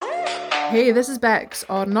Hey, this is Bex,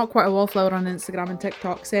 or Not Quite a Wallflower on Instagram and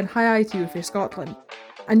TikTok, saying hi to you if you're Scotland.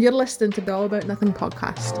 And you're listening to the All About Nothing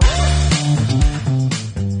podcast.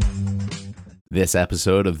 This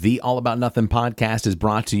episode of the All About Nothing podcast is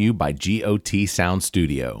brought to you by GOT Sound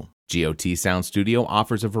Studio. GOT Sound Studio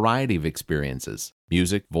offers a variety of experiences: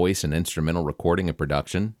 music, voice and instrumental recording and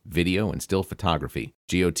production, video and still photography.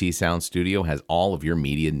 GOT Sound Studio has all of your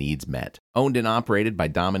media needs met. Owned and operated by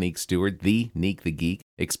Dominique Stewart, the Neek the Geek,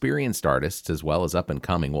 experienced artists as well as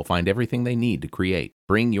up-and-coming will find everything they need to create.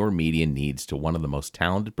 Bring your media needs to one of the most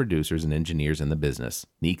talented producers and engineers in the business,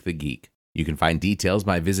 Neek the Geek. You can find details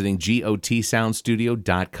by visiting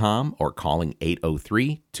gotsoundstudio.com or calling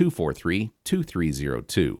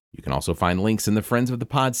 803-243-2302. You can also find links in the Friends of the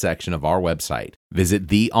Pod section of our website. Visit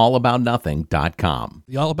theallaboutnothing.com.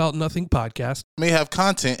 The All About Nothing podcast may have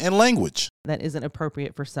content and language that isn't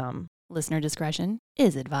appropriate for some. Listener discretion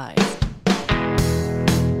is advised.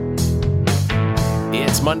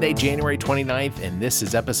 It's Monday, January 29th, and this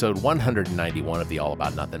is episode 191 of the All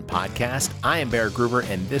About Nothing podcast. I am Bear Gruber,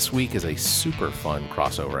 and this week is a super fun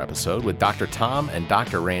crossover episode with Dr. Tom and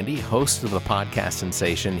Dr. Randy, hosts of the podcast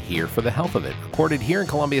sensation Here for the Health of It, recorded here in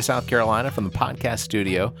Columbia, South Carolina from the podcast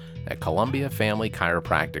studio at Columbia Family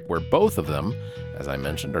Chiropractic, where both of them, as I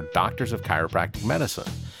mentioned, are doctors of chiropractic medicine.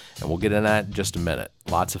 And we'll get into that in just a minute.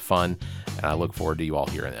 Lots of fun, and I look forward to you all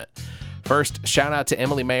hearing it. First, shout out to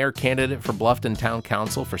Emily Mayer, candidate for Bluffton Town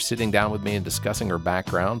Council, for sitting down with me and discussing her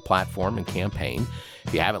background, platform, and campaign.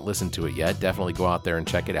 If you haven't listened to it yet, definitely go out there and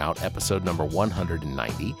check it out, episode number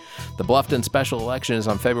 190. The Bluffton special election is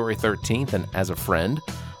on February 13th, and as a friend,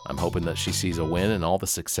 I'm hoping that she sees a win and all the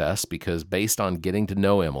success, because based on getting to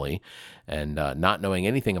know Emily and not knowing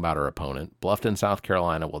anything about her opponent, Bluffton, South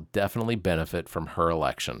Carolina will definitely benefit from her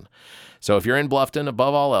election. So if you're in Bluffton,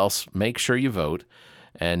 above all else, make sure you vote.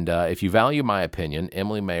 And if you value my opinion,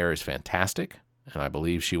 Emily Mayer is fantastic, and I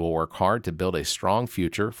believe she will work hard to build a strong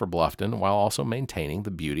future for Bluffton while also maintaining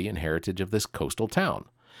the beauty and heritage of this coastal town.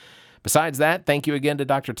 Besides that, thank you again to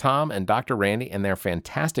Dr. Tom and Dr. Randy and their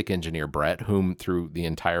fantastic engineer, Brett, whom through the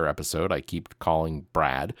entire episode I keep calling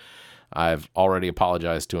Brad. I've already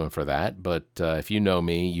apologized to him for that, but if you know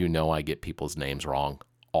me, you know I get people's names wrong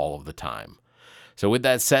all of the time. So with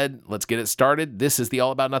that said, let's get it started. This is the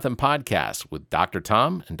All About Nothing podcast with Dr.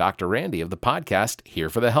 Tom and Dr. Randy of the podcast Here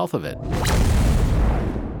for the Health of It.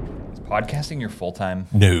 Is podcasting your full-time?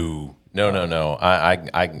 No.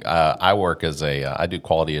 I work as I do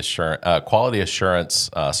quality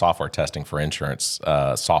assurance software testing for insurance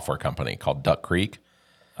software company called Duck Creek.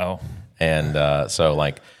 Oh. And so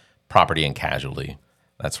like property and casualty,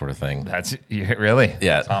 that sort of thing. That's really?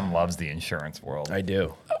 Yeah. Tom loves the insurance world. I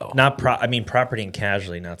do. Oh. Property and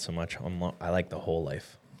casualty, not so much. I like the whole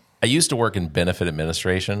life. I used to work in benefit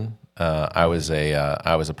administration. I was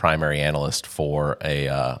a primary analyst for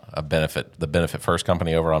the Benefit First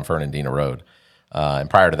company over on Fernandina Road. And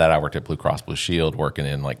prior to that, I worked at Blue Cross Blue Shield, working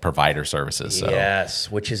in like provider services. So.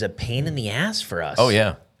 Yes, which is a pain in the ass for us. Oh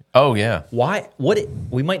yeah. Why?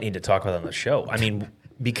 We might need to talk about it on the show. I mean,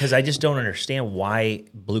 because I just don't understand why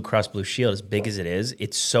Blue Cross Blue Shield, as big as it is,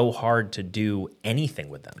 it's so hard to do anything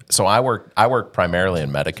with them. So I work primarily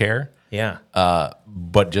in Medicare. Yeah.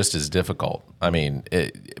 But just as difficult. I mean,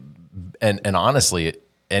 and honestly,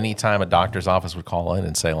 anytime a doctor's office would call in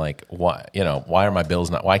and say like, why are my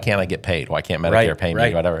bills not? Why can't I get paid? Why can't Medicare pay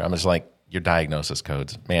me? Whatever. I'm just like, your diagnosis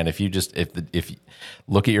codes, man. If you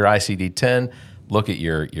look at your ICD-10, look at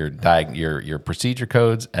your procedure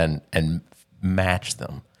codes and match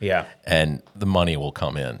them. Yeah. And the money will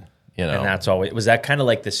come in. And that's always, was that kind of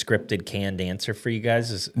like the scripted canned answer for you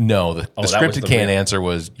guys? No, the scripted canned answer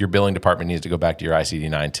was your billing department needs to go back to your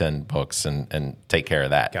ICD-910 books and take care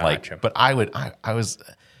of that. Gotcha. But I was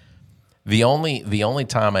the only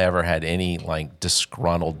time I ever had any like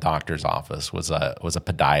disgruntled doctor's office was a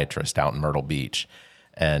podiatrist out in Myrtle Beach.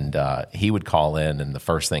 And he would call in, and the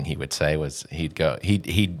first thing he would say was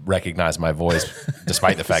he'd recognize my voice,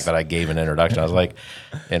 despite the fact that I gave an introduction. I was like,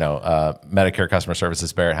 Medicare Customer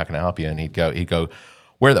Services, Barrett, how can I help you? And he'd go,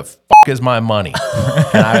 where the fuck is my money?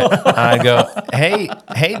 And I'd go, hey,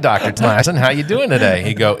 Dr. Tyson, how you doing today?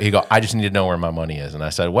 He'd go, I just need to know where my money is. And I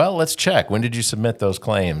said, well, let's check. When did you submit those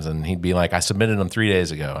claims? And he'd be like, I submitted them 3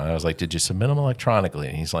 days ago. And I was like, did you submit them electronically?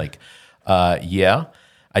 And he's like, yeah,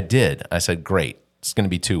 I did. I said, great. It's going to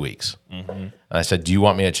be 2 weeks. Mm-hmm. And I said, do you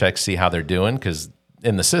want me to check, see how they're doing? Because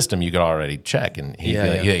in the system, you could already check. And he'd be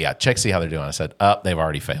like, yeah, check, see how they're doing. I said, they've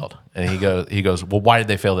already failed. And he goes, well, why did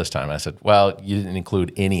they fail this time? I said, well, you didn't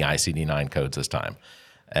include any ICD-9 codes this time.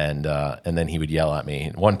 And then he would yell at me.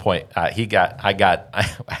 At one point, I got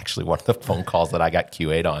actually one of the phone calls that I got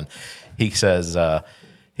QA'd on. He says,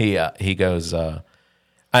 he goes,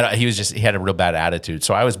 he had a real bad attitude.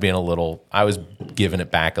 So I was giving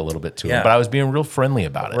it back a little bit to him, but I was being real friendly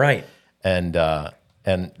about it. Right. And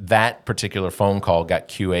that particular phone call got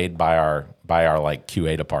QA'd by our like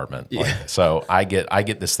QA department. Like, so I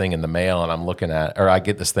get this thing in the mail, and I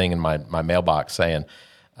get this thing in my mailbox saying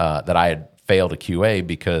that I had failed a QA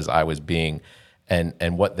because I was being,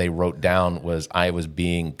 and what they wrote down was I was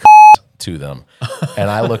being to them. And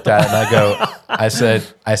I looked at it and I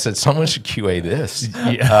said, someone should QA this.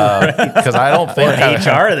 Because I don't think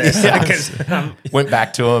HR this. Went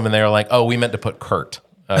back to them and they were like, oh, we meant to put Kurt.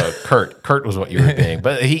 Kurt was what you were being,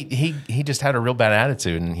 but he just had a real bad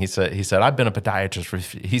attitude, and he said I've been a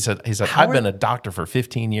podiatrist he said I've been a doctor for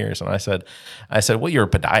 15 years, and I said well, you're a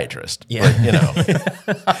podiatrist,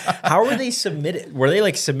 but, How were they submitted? Were they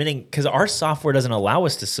like submitting? Because our software doesn't allow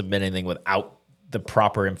us to submit anything without the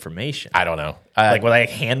proper information. I don't know. I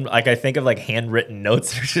think of like handwritten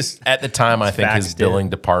notes. They're just at the time, I think his faxed billing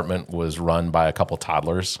in. department was run by a couple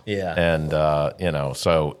toddlers. Yeah, and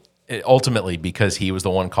so. Ultimately, because he was the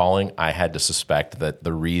one calling, I had to suspect that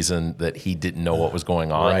the reason that he didn't know what was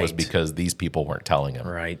going on was because these people weren't telling him.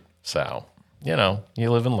 Right. So, you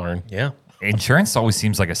live and learn. Yeah. Insurance always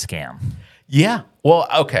seems like a scam. Yeah. Well,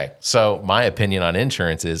 okay. So my opinion on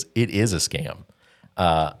insurance is it is a scam.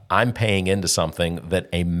 I'm paying into something that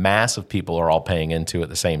a mass of people are all paying into at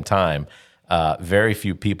the same time. Very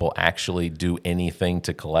few people actually do anything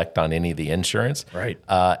to collect on any of the insurance. Right.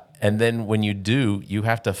 And then when you do, you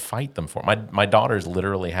have to fight them for it. My daughter's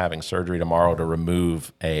literally having surgery tomorrow to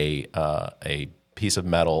remove a piece of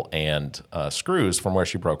metal and screws from where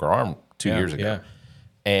she broke her arm 2 years ago. Yeah.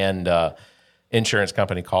 And insurance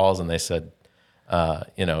company calls and they said,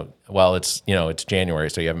 well, it's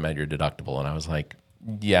January, so you haven't met your deductible. And I was like,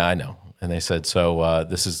 yeah, I know. And they said, so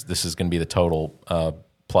this is going to be the total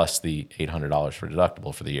plus the $800 for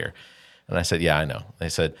deductible for the year. And I said, yeah, I know. They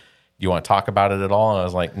said, you want to talk about it at all? And I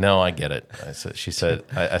was like, no, I get it. I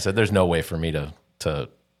said, there's no way for me to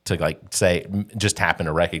like say, just happen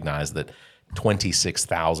to recognize that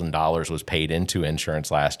 $26,000 was paid into insurance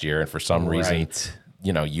last year. And for some reason,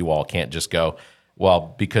 you all can't just go,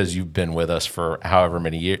 well, because you've been with us for however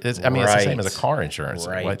many years. It's the same as a car insurance.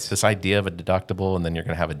 Right. Like, this idea of a deductible, and then you're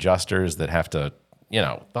going to have adjusters that have to,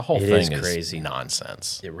 the whole thing is crazy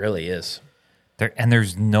nonsense. It really is.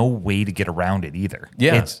 There's no way to get around it either.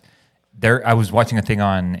 Yeah. I was watching a thing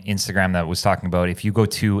on Instagram that was talking about if you go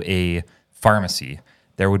to a pharmacy,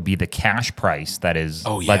 there would be the cash price that is,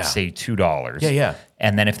 let's say, $2. Yeah.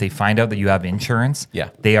 And then if they find out that you have insurance,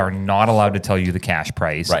 they are not allowed to tell you the cash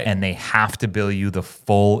price. Right. And they have to bill you the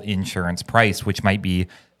full insurance price, which might be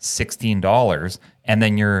 $16. And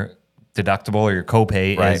then your deductible or your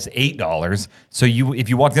copay is $8. So if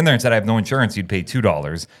you walked in there and said, I have no insurance, you'd pay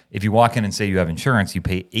 $2. If you walk in and say you have insurance, you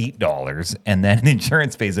pay $8. And then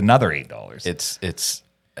insurance pays another $8.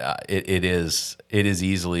 It is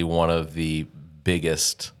easily one of the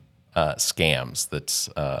biggest scams that's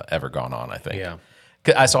ever gone on, I think. Yeah.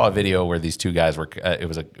 I saw a video where these two guys were. It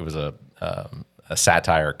was a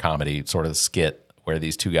satire comedy sort of skit where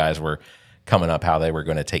these two guys were coming up how they were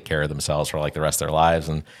going to take care of themselves for like the rest of their lives,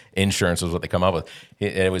 and insurance was what they come up with.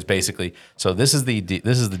 It was basically, so this is the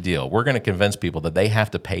deal. We're going to convince people that they have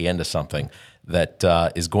to pay into something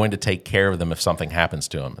that is going to take care of them if something happens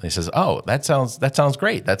to them. And he says, "Oh, that sounds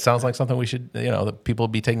great. That sounds like something we should, that people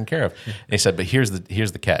be taken care of." And he said, "But here's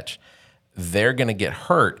the catch. They're going to get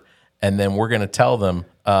hurt, and then we're going to tell them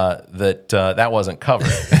that wasn't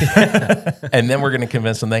covered, and then we're going to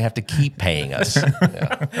convince them they have to keep paying us."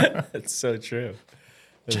 Yeah. That's so true.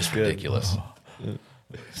 That's just ridiculous.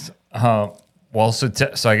 Well,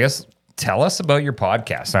 so I guess tell us about your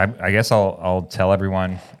podcast. I guess I'll tell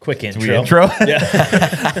everyone. Quick Do we intro.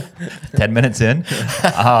 Yeah. 10 minutes in.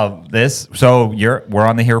 We're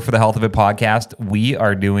on the Here for the Health of It podcast. We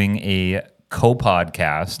are doing a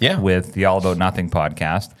co-podcast with the All About Nothing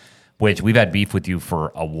podcast, which we've had beef with you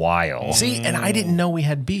for a while. See, and I didn't know we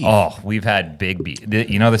had beef. Oh, we've had big beef.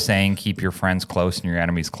 You know the saying, keep your friends close and your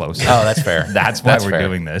enemies closer? Oh, that's fair. That's why we're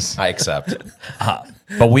doing this. I accept.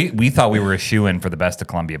 But we thought we were a shoo-in for the Best of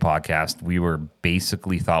Columbia podcast.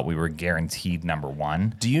 We thought we were guaranteed number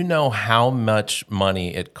one. Do you know how much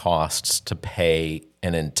money it costs to pay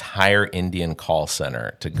an entire Indian call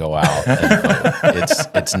center to go out and vote?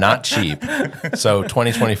 It's not cheap. So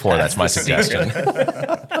 2024, that's my suggestion.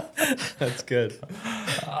 That's good.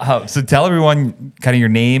 So tell everyone kind of your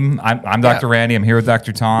name. I'm Dr. Randy. I'm here with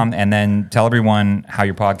Dr. Tom. And then tell everyone how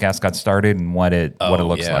your podcast got started and what it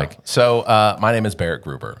looks like. So my name is Barrett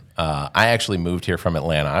Gruber. I actually moved here from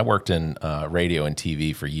Atlanta. I worked in radio and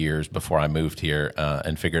TV for years before I moved here,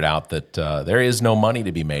 and figured out that there is no money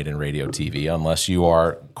to be made in radio TV unless you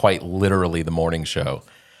are quite literally the morning show.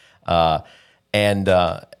 After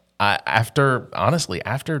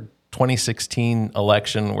 2016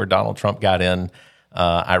 election where Donald Trump got in,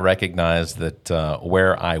 I recognized that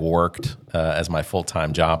where I worked as my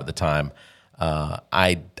full-time job at the time,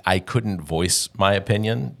 I couldn't voice my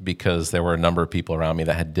opinion because there were a number of people around me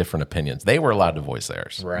that had different opinions. They were allowed to voice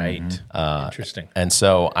theirs. Right. Interesting. And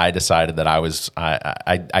so I decided that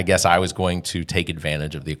I guess I was going to take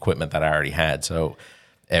advantage of the equipment that I already had. So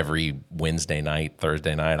every Wednesday night,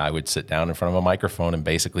 Thursday night, I would sit down in front of a microphone and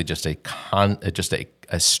basically just a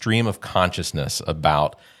stream of consciousness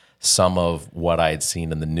about some of what I had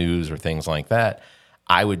seen in the news or things like that.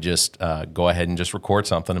 I would just go ahead and just record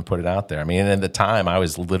something and put it out there. I mean, at the time, I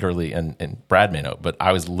was literally, and Brad may know, but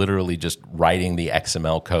I was literally just writing the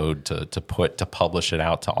XML code to publish it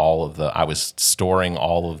out to all of I was storing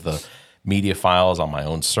all of the media files on my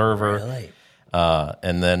own server. Really?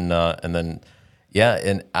 And then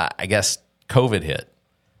I guess COVID hit.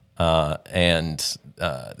 And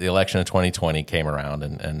the election of 2020 came around,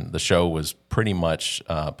 and the show was pretty much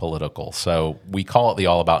political. So we call it the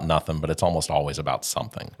All About Nothing, but it's almost always about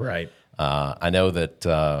something. Right. I know that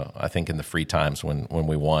I think in the free times when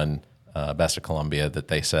we won Best of Columbia, that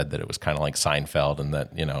they said that it was kind of like Seinfeld, and that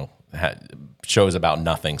shows about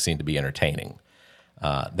nothing seem to be entertaining.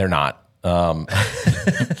 They're not.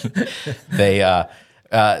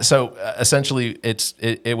 So essentially,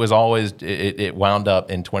 it was always it wound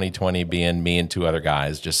up in 2020 being me and two other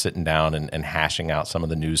guys just sitting down and hashing out some of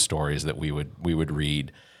the news stories that we would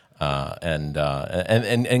read, and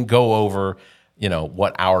go over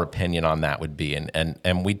what our opinion on that would be,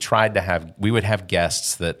 and we would have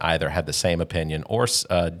guests that either had the same opinion or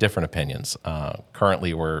different opinions.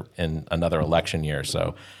 Currently, we're in another election year,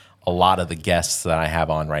 so a lot of the guests that I have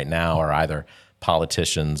on right now are either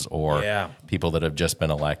politicians or people that have just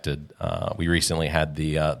been elected. We recently had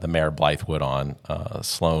the Mayor Blythewood on,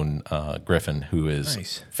 Sloan Griffin, who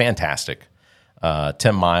is fantastic.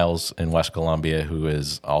 Tim Miles in West Columbia, who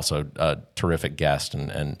is also a terrific guest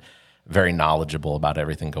and very knowledgeable about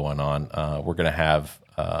everything going on. We're going to have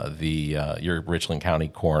your Richland County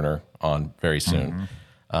coroner on very soon.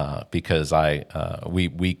 Because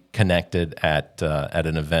we connected at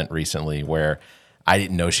an event recently where I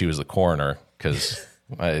didn't know she was the coroner because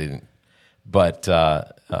I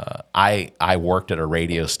worked at a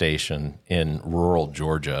radio station in rural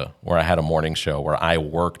Georgia where I had a morning show where I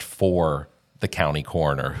worked for the county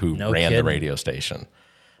coroner who ran the radio station.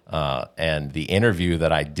 And the interview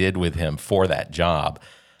that I did with him for that job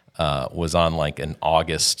was on like a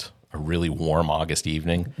really warm August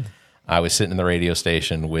evening. I was sitting in the radio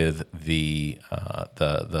station with the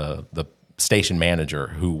station manager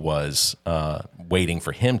who was waiting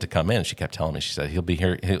for him to come in. She kept telling me, she said, he'll be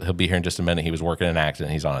here in just a minute. He was working an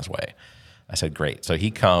accident. He's on his way. I said, great. So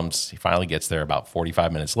he comes, he finally gets there about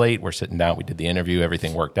 45 minutes late. We're sitting down. We did the interview.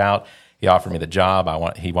 Everything worked out. He offered me the job.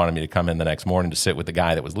 He wanted me to come in the next morning to sit with the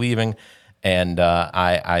guy that was leaving. And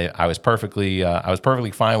I was perfectly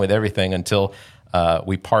fine with everything until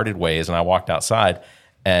we parted ways and I walked outside,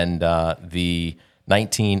 and the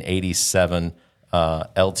 1987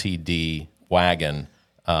 LTD wagon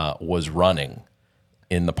was running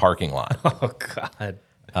in the parking lot. Oh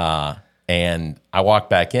God! And I walked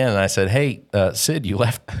back in and I said, "Hey, Sid, you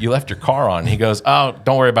left your car on." He goes, "Oh,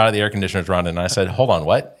 don't worry about it. The air conditioner's running." And I said, "Hold on,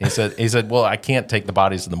 what?" He said, "Well, I can't take the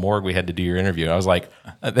bodies to the morgue. We had to do your interview." And I was like,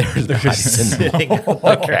 "There's bodies in the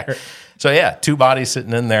morgue." Okay. So yeah, 2 bodies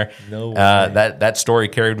sitting in there. No way. That story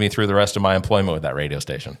carried me through the rest of my employment with that radio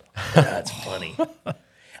station. That's funny.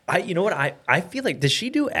 You know what? I feel like, does she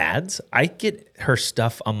do ads? I get her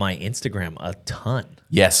stuff on my Instagram a ton.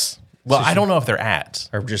 Yes. Well, I don't know if they're ads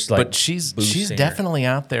or just like, but she's definitely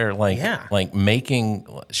out there like making.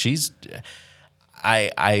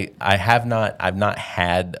 I've not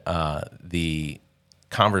had the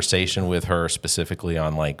conversation with her specifically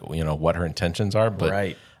on what her intentions are,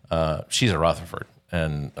 but she's a Rutherford,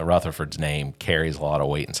 and Rutherford's name carries a lot of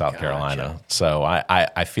weight in South Carolina. So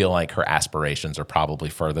I feel like her aspirations are probably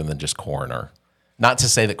further than just coroner. Not to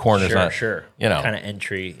say that coroner's not kind of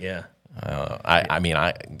entry, yeah. I mean,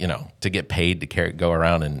 to get paid to go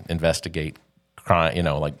around and investigate crime,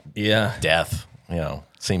 death,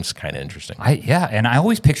 seems kind of interesting. And I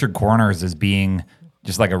always pictured coroners as being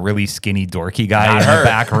just like a really skinny, dorky guy in the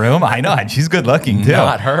back room. I know, and she's good looking too.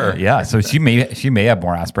 Not her. Yeah, so she may have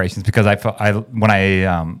more aspirations, because when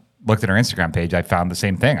I looked at her Instagram page, I found the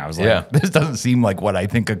same thing. I was like, this doesn't seem like what I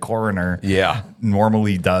think a coroner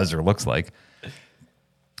normally does or looks like.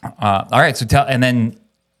 All right. And then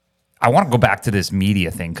I want to go back to this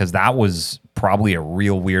media thing because that was probably a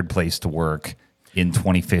real weird place to work in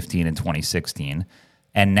 2015 and 2016.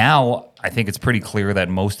 And now I think it's pretty clear that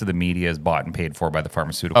most of the media is bought and paid for by the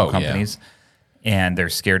pharmaceutical companies. And they're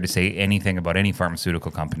scared to say anything about any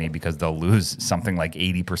pharmaceutical company because they'll lose something like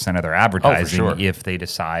 80% of their advertising if they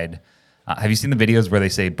decide. Have you seen the videos where they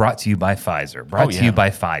say, brought to you by Pfizer, brought to you by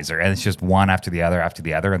Pfizer? And it's just one after the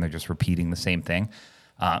other, and they're just repeating the same thing.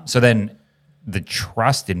 So then the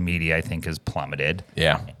trust in media, I think, has plummeted.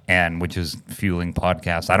 Yeah. And which is fueling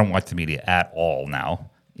podcasts. I don't watch the media at all now.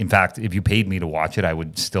 In fact, if you paid me to watch it, I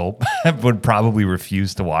would still would probably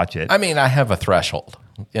refuse to watch it. I mean, I have a threshold,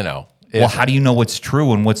 you know. Well, how do you know what's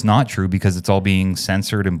true and what's not true? Because it's all being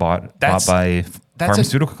censored and bought by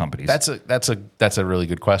pharmaceutical companies. That's a really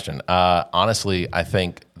good question. Honestly, I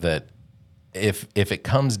think that if it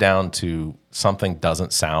comes down to something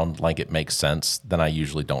doesn't sound like it makes sense, then I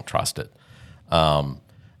usually don't trust it.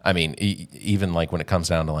 I mean, even like when it comes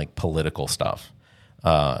down to like political stuff,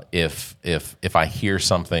 if I hear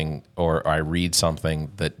something or I read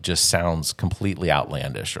something that just sounds completely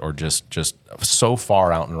outlandish or just so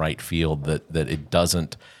far out in right field that it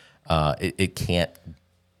doesn't, it can't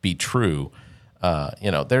be true.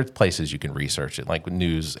 There's places you can research it, like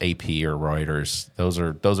news, AP or Reuters.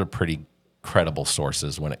 Those are pretty credible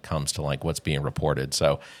sources when it comes to like what's being reported.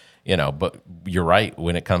 So, but you're right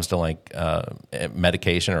when it comes to like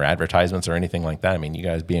medication or advertisements or anything like that. I mean, you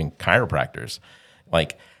guys being chiropractors,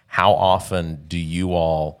 like how often do you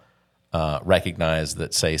all recognize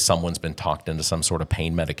that, say, someone's been talked into some sort of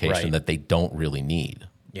pain medication that they don't really need?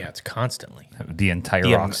 Yeah, it's constantly. The entire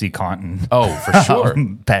OxyContin. Oh, for sure.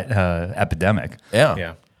 Epidemic.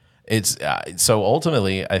 Yeah. It's so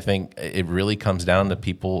ultimately, I think it really comes down to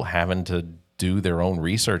people having to do their own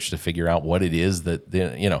research to figure out what it is that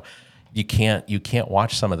you can't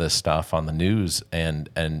watch some of this stuff on the news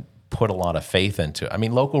and put a lot of faith into. I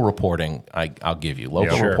mean, local reporting, I'll give you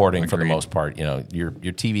local reporting for the most part. Your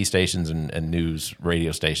TV stations and news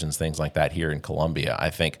radio stations, things like that here in Columbia.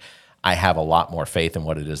 I think I have a lot more faith in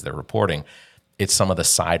what it is they're reporting. It's some of the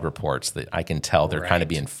side reports that I can tell they're kind of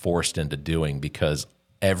being forced into doing because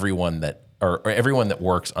everyone that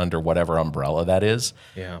works under whatever umbrella that is,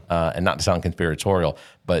 and not to sound conspiratorial,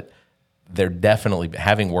 but they're definitely,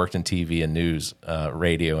 having worked in TV and news,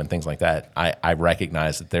 radio and things like that, I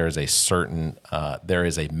recognize that there is a certain, there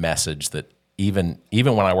is a message that even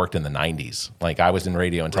when I worked in the 90s, like I was in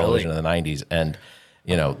radio and television in the 90s, and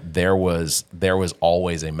there was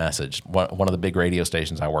always a message. One of the big radio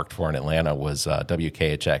stations I worked for in Atlanta was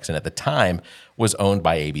WKHX, and at the time was owned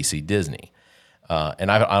by ABC Disney.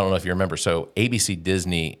 And I don't know if you remember. So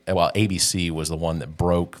ABC was the one that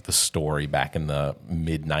broke the story back in the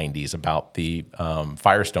mid 90s about the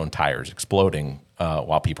Firestone tires exploding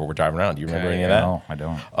while people were driving around. Do you remember any of that? No, I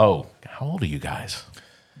don't. Oh, how old are you guys?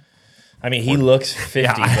 I mean, he looks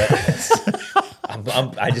 50,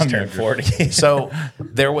 but I just turned 40. So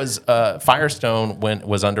there was Firestone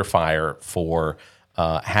was under fire for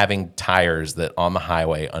having tires that on the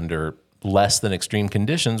highway under less than extreme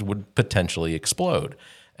conditions would potentially explode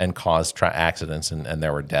and cause accidents, and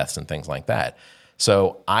there were deaths and things like that.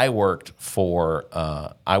 So I worked for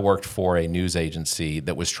a news agency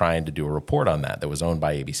that was trying to do a report on that was owned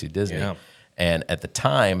by ABC Disney. Yeah. And at the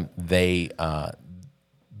time, the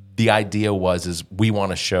idea was we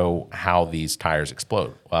want to show how these tires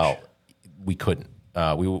explode. Well, we couldn't.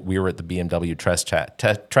 We were at the BMW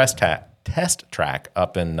test track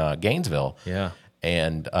up in Gainesville. Yeah.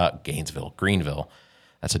 And Greenville.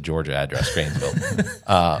 That's a Georgia address, Gainesville.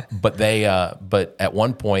 But at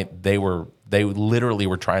one point they literally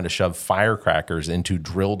were trying to shove firecrackers into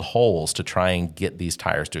drilled holes to try and get these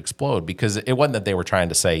tires to explode, because it wasn't that they were trying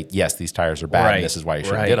to say, yes, these tires are bad and this is why you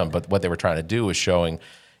shouldn't get them. But what they were trying to do was showing,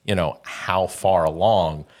 how far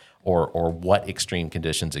along or what extreme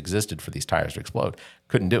conditions existed for these tires to explode.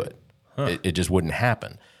 Couldn't do it. It just wouldn't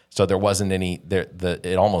happen. So there wasn't any.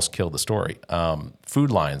 It almost killed the story.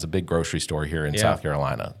 Food Lion's a big grocery store here in South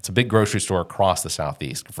Carolina. It's a big grocery store across the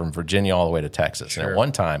Southeast, from Virginia all the way to Texas. Sure. And at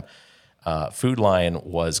one time, Food Lion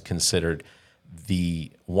was considered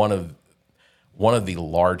one of the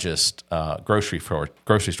largest grocery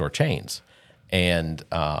store chains, and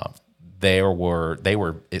they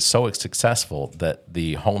were so successful that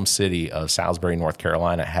the home city of Salisbury, North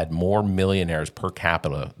Carolina, had more millionaires per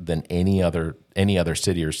capita than any other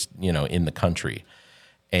city or in the country.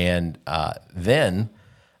 And then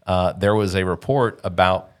there was a report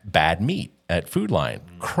about bad meat at Food Lion,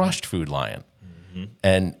 crushed Food Lion,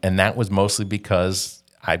 and that was mostly because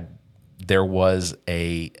there was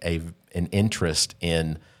an interest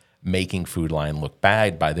in making Food Lion look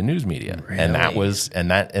bad by the news media. Really? And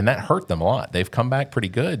that hurt them a lot. They've come back pretty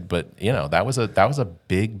good, but that was a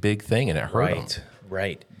big thing, and it hurt them.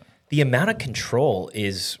 Right. The amount of control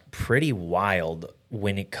is pretty wild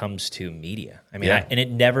when it comes to media. I mean, and it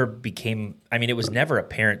never became, it was never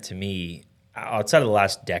apparent to me outside of the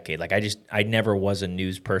last decade. Like I never was a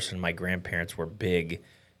news person. My grandparents were big,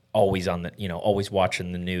 always on the, always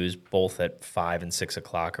watching the news, both at 5 and 6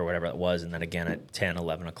 o'clock or whatever it was. And then again at 10,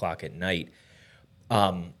 11 o'clock at night.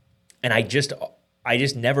 And I just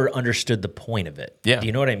never understood the point of it. Yeah. Do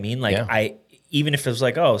you know what I mean? Like even if it was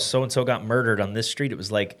like, oh, so-and-so got murdered on this street, it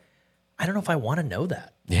was like, I don't know if I want to know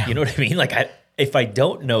that. Yeah. You know what I mean? Like if I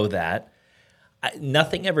don't know that,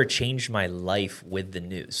 nothing ever changed my life with the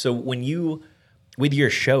news. So with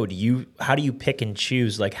your show, how do you pick and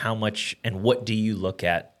choose like how much and what do you look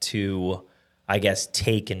at to, I guess,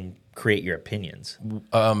 take and create your opinions?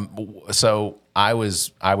 So I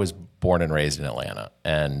was born and raised in Atlanta,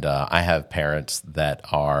 and I have parents that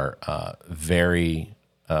are very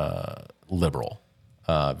liberal.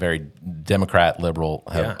 Very Democrat, liberal,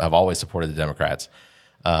 have always supported the Democrats.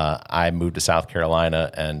 I moved to South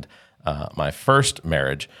Carolina, and my first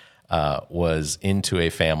marriage was into a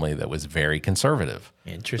family that was very conservative.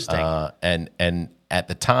 Interesting. And at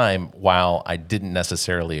the time, while I didn't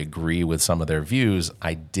necessarily agree with some of their views,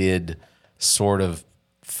 I did sort of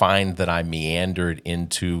find that I meandered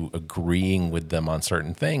into agreeing with them on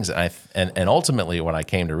certain things. And ultimately, what I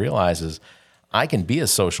came to realize is I can be a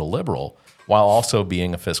social liberal while also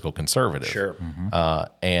being a fiscal conservative. Sure.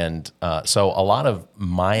 So a lot of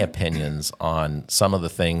my opinions on some of the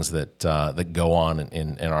things that go on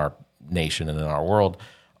in our nation and in our world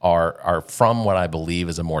are from what I believe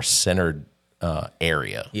is a more centered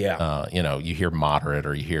area. Yeah. You hear moderate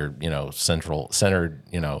or you hear centered.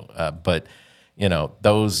 But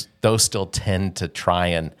those still tend to try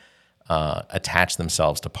and attach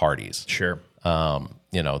themselves to parties. Sure.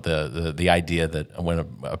 The idea that when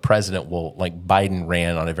a president will, like Biden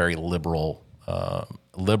ran on a very liberal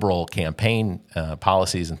campaign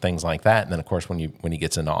policies and things like that, and then of course when he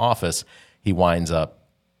gets into office, he winds up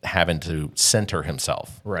having to center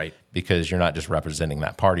himself, right? Because you're not just representing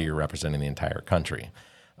that party, you're representing the entire country.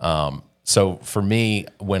 So for me,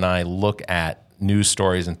 when I look at news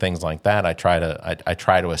stories and things like that, I try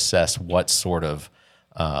to assess what sort of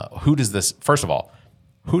who does this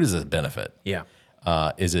benefit? Yeah.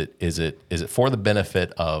 Is it for the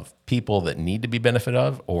benefit of people that need to be benefited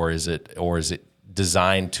of, or is it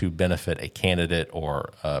designed to benefit a candidate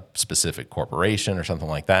or a specific corporation or something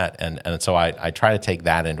like that? And so I try to take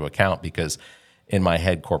that into account, because in my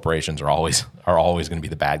head, corporations are always going to be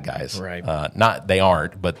the bad guys. Right. They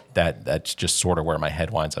aren't, but that's just sort of where my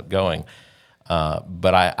head winds up going.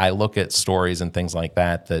 But I look at stories and things like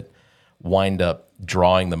that wind up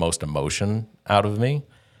drawing the most emotion out of me.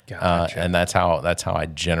 Gotcha. And that's how I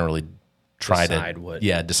generally try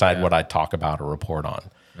decide what I talk about or report on.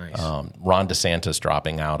 Nice. Ron DeSantis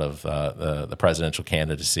dropping out of the presidential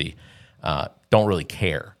candidacy, don't really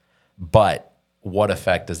care. But what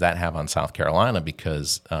effect does that have on South Carolina?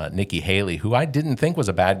 Because Nikki Haley, who I didn't think was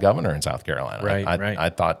a bad governor in South Carolina, right. I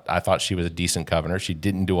thought she was a decent governor. She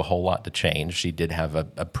didn't do a whole lot to change. She did have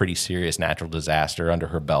a pretty serious natural disaster under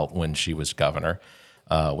her belt when she was governor,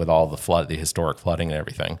 with all the historic flooding and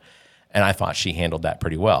everything. And I thought she handled that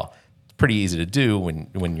pretty well. It's pretty easy to do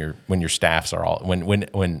when your staffs are all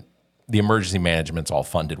when the emergency management's all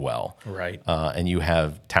funded well, right? And you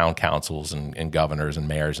have town councils and governors and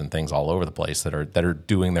mayors and things all over the place that are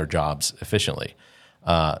doing their jobs efficiently.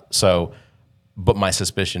 But my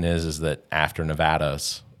suspicion is that after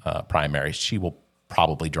Nevada's primary, she will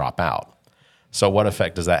probably drop out. So what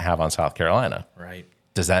effect does that have on South Carolina? Right.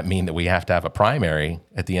 Does that mean that we have to have a primary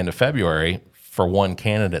at the end of February for one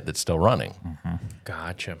candidate that's still running? Mm-hmm.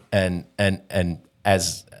 Gotcha. And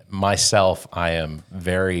as myself, I am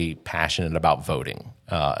very passionate about voting.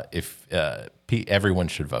 Everyone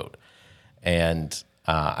should vote, and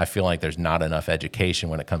I feel like there's not enough education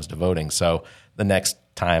when it comes to voting. So the next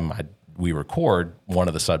time we record, one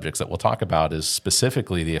of the subjects that we'll talk about is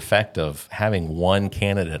specifically the effect of having one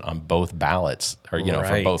candidate on both ballots, or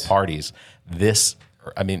from both parties.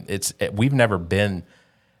 We've never been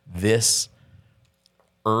this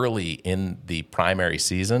early in the primary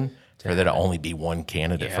season for there to only be one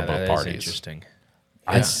candidate for both parties. Interesting.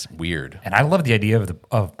 It's weird. And I love the idea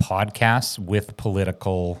of podcasts with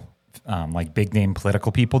political, like big name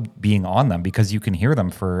political people being on them, because you can hear them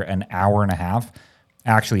for an hour and a half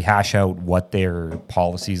actually hash out what their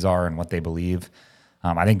policies are and what they believe.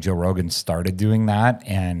 I think Joe Rogan started doing that,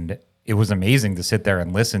 and it was amazing to sit there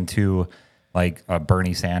and listen to like a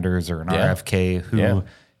Bernie Sanders or an RFK who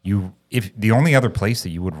if the only other place that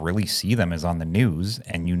you would really see them is on the news,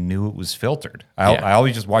 and you knew it was filtered. I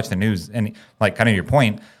always just watch the news, and like kind of your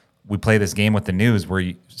point, we play this game with the news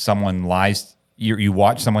where someone lies. You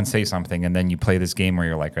watch someone say something, and then you play this game where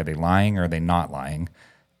you're like, are they lying or are they not lying?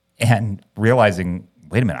 And realizing,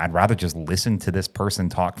 wait a minute, I'd rather just listen to this person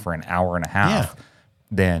talk for an hour and a half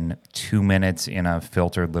than 2 minutes in a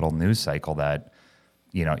filtered little news cycle that,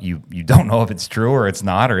 you don't know if it's true or it's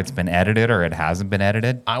not, or it's been edited or it hasn't been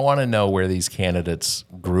edited. I want to know where these candidates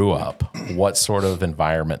grew up, what sort of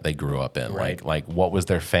environment they grew up in, Right. like what was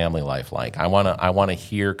their family life like. I want to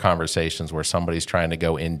hear conversations where somebody's trying to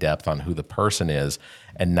go in depth on who the person is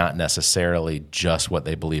and not necessarily just what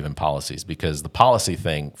they believe in policies, because the policy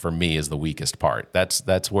thing for me is the weakest part.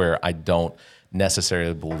 That's where I don't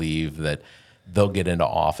necessarily believe that they'll get into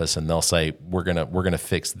office and they'll say we're gonna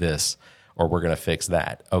fix this or we're going to fix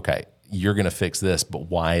that. Okay, you're going to fix this, but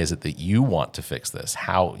why is it that you want to fix this?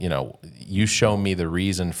 How, you show me the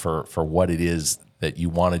reason for what it is that you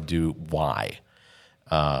want to do, why.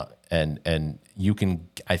 And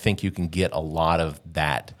I think you can get a lot of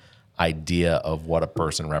that idea of what a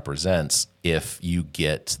person represents if you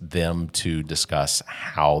get them to discuss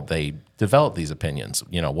how they develop these opinions.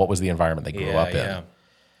 What was the environment they grew up in? Yeah.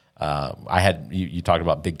 You talked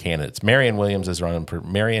about big candidates. Marianne Williamson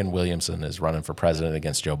is running for president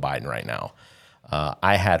against Joe Biden right now.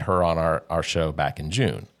 I had her on our show back in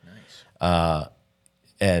June. Nice.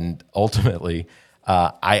 And ultimately,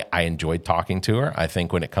 I enjoyed talking to her. I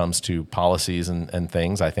think when it comes to policies and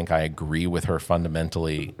things, I think I agree with her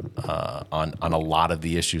fundamentally on a lot of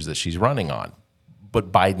the issues that she's running on.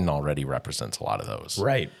 But Biden already represents a lot of those.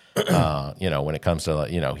 Right. When it comes to,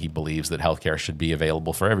 he believes that healthcare should be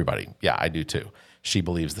available for everybody. Yeah, I do too. She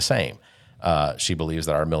believes the same. She believes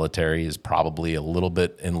that our military is probably a little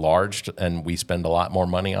bit enlarged and we spend a lot more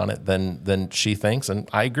money on it than she thinks. And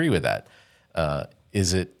I agree with that.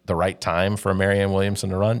 Is it the right time for Marianne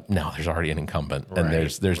Williamson to run? No, there's already an incumbent, and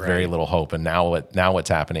there's very little hope. And now what's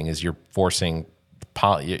happening is you're forcing,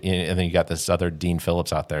 and then you got this other Dean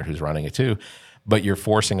Phillips out there who's running it too, but you're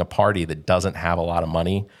forcing a party that doesn't have a lot of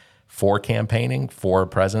money for campaigning for a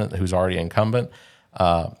president who's already incumbent.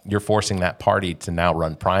 You're forcing that party to now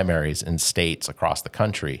run primaries in states across the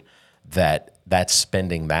country that's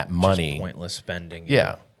spending that money. Just pointless spending.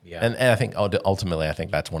 Yeah. And I think ultimately, I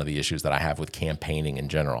think that's one of the issues that I have with campaigning in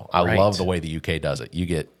general. I love the way the UK does it.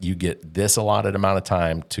 You get this allotted amount of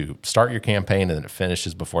time to start your campaign, and then it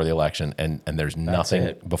finishes before the election, and there's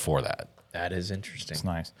nothing before that. That is interesting. It's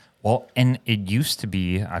nice. Well, and it used to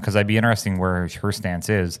be, because I'd be interesting where her stance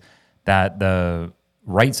is, that the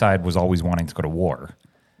right side was always wanting to go to war.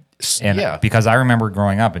 And because I remember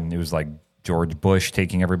growing up, and it was like George Bush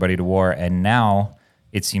taking everybody to war, and now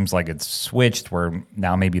it seems like it's switched where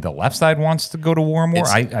now maybe the left side wants to go to war more.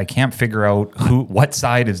 I can't figure out what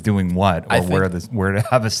side is doing what, or where to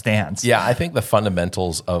have a stance. Yeah, I think the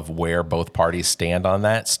fundamentals of where both parties stand on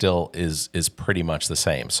that still is pretty much the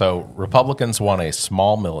same. So Republicans want a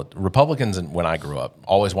small military. Republicans, when I grew up,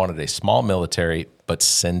 always wanted a small military, but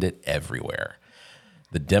send it everywhere.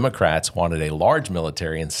 The Democrats wanted a large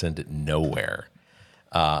military and send it nowhere,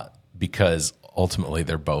 because ultimately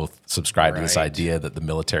they're both subscribed to this idea that the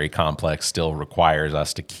military complex still requires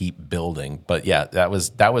us to keep building. But yeah, that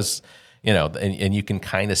was and you can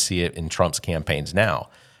kind of see it in Trump's campaigns now.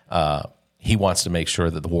 He wants to make sure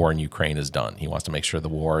that the war in Ukraine is done. He wants to make sure the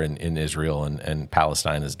war in Israel and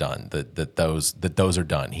Palestine is done. That those are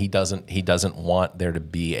done. He doesn't want there to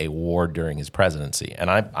be a war during his presidency, and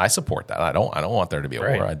I support that. I don't want there to be a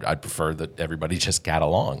war. I'd prefer that everybody just got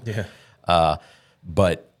along. Yeah.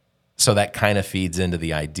 So that kind of feeds into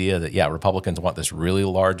the idea that, Republicans want this really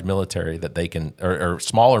large military that they can, or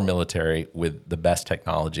smaller military with the best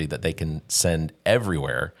technology that they can send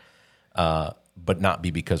everywhere, but not be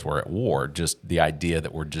because we're at war, just the idea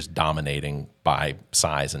that we're just dominating by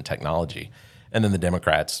size and technology. And then the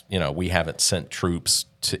Democrats, we haven't sent troops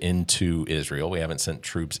into Israel. We haven't sent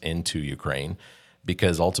troops into Ukraine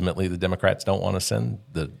because ultimately the Democrats don't want to send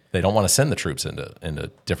the troops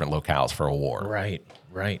into different locales for a war.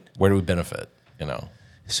 Right. Where do we benefit?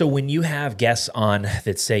 So when you have guests on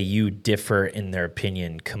that say you differ in their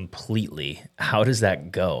opinion completely, how does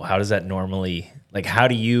that go? How does that normally, how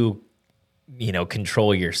do you,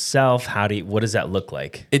 control yourself? What does that look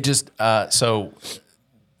like? It just, so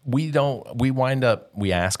we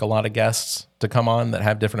ask a lot of guests to come on that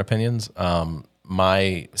have different opinions.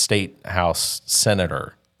 My state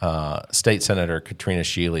senator Katrina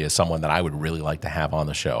Shealy is someone that I would really like to have on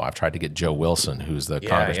the show. I've tried to get Joe Wilson, who's the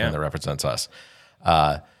congressman that represents us.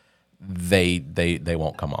 They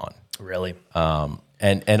won't come on. Really?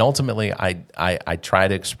 And ultimately, I try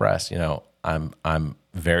to express, I'm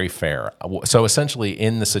very fair. So essentially,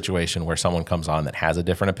 in the situation where someone comes on that has a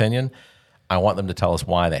different opinion, I want them to tell us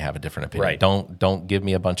why they have a different opinion. Right. Don't give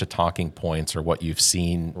me a bunch of talking points or what you've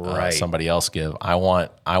seen somebody else give. I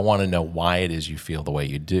want to know why it is you feel the way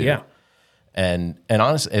you do. Yeah. And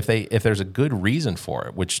honestly, if there's a good reason for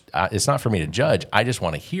it, which it's not for me to judge, I just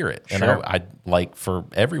want to hear it, and I'd like for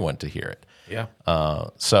everyone to hear it. Yeah.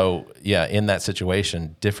 So in that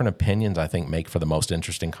situation, different opinions I think make for the most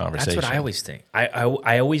interesting conversation. That's what I always think.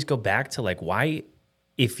 I always go back to like why,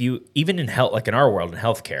 if you even in health, like in our world in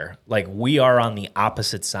healthcare, like we are on the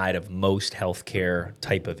opposite side of most healthcare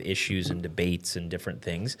type of issues and debates and different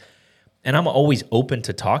things, and I'm always open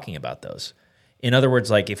to talking about those. In other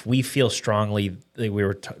words, like if we feel strongly, like we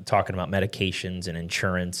were talking about medications and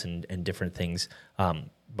insurance and different things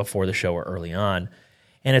before the show or early on,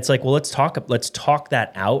 and it's like, well, let's talk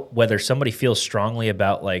that out. Whether somebody feels strongly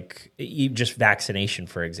about like just vaccination,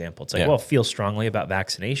 for example, it's like, well, feel strongly about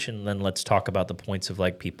vaccination, then let's talk about the points of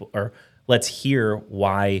like people, or let's hear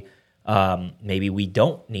why maybe we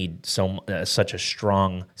don't need such a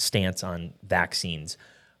strong stance on vaccines.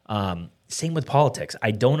 Same with politics.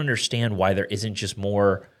 I don't understand why there isn't just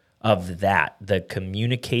more of that, the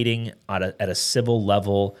communicating at a civil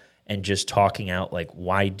level and just talking out like,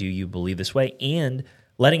 why do you believe this way? And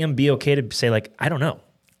letting them be okay to say like, I don't know.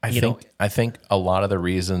 I think a lot of the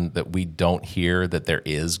reason that we don't hear that there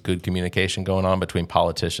is good communication going on between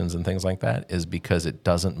politicians and things like that is because it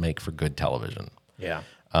doesn't make for good television. Yeah.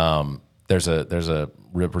 There's a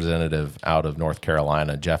representative out of North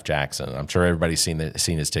Carolina, Jeff Jackson. I'm sure everybody's seen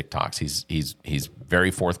his TikToks. He's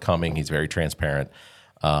very forthcoming. He's very transparent.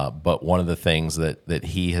 But one of the things that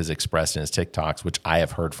he has expressed in his TikToks, which I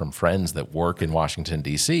have heard from friends that work in Washington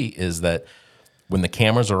D.C., is that when the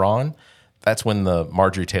cameras are on, that's when the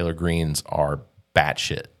Marjorie Taylor Greens are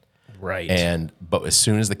batshit. Right. But as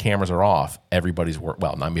soon as the cameras are off, everybody's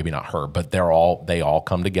maybe not her, but they all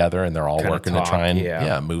come together and they're all working to try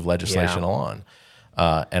and move legislation along.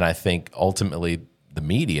 And I think ultimately the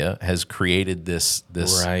media has created this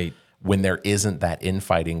when there isn't that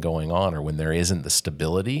infighting going on or when there isn't the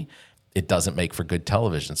stability, it doesn't make for good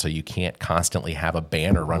television. So you can't constantly have a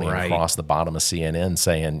banner running across the bottom of CNN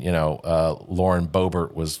saying, Lauren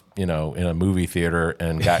Boebert was, in a movie theater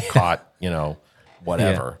and got caught,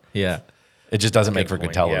 whatever. Yeah. It just doesn't make for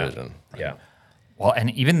good television. Yeah. Well,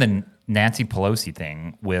 and even the Nancy Pelosi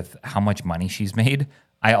thing with how much money she's made,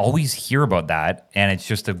 I always hear about that, and it's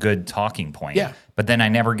just a good talking point. Yeah. But then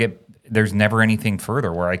there's never anything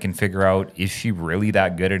further where I can figure out, is she really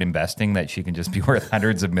that good at investing that she can just be worth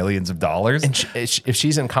hundreds of millions of dollars? And if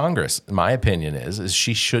she's in Congress, my opinion is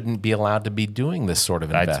she shouldn't be allowed to be doing this sort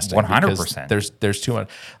of investing. 100%. There's too much.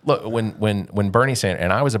 Look, when Bernie Sanders,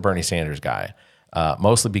 and I was a Bernie Sanders guy,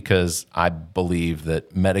 mostly because I believe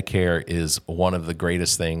that Medicare is one of the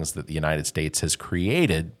greatest things that the United States has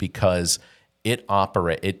created because it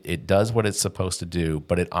does what it's supposed to do,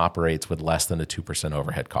 but it operates with less than a 2%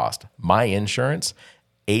 overhead cost. My insurance,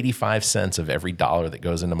 85 cents of every dollar that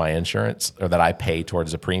goes into my insurance or that I pay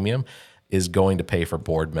towards a premium is going to pay for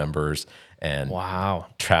board members and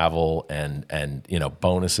travel and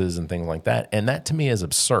bonuses and things like that. And that to me is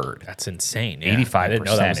absurd. That's insane.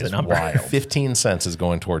 85% is wild. 15 cents is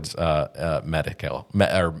going towards medicine. Paying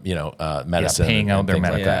out their things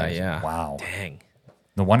medical. like that. Yeah. Wow. Dang.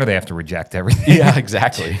 No wonder they have to reject everything. Yeah,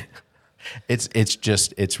 exactly.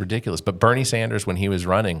 It's ridiculous. But Bernie Sanders, when he was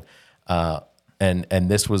running, and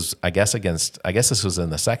this was I guess this was in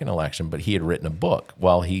the second election, but he had written a book.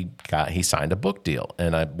 Well, he signed a book deal,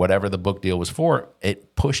 and whatever the book deal was for,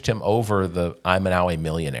 it pushed him over the I'm now a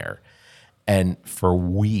millionaire. And for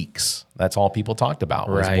weeks, that's all people talked about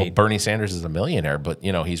was, well, Bernie Sanders is a millionaire, but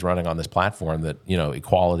he's running on this platform that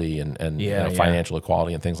equality and financial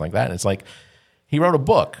equality and things like that. And it's like, he wrote a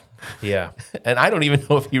book. Yeah. And I don't even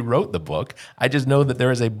know if he wrote the book. I just know that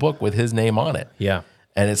there is a book with his name on it. Yeah.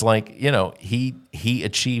 And it's like, he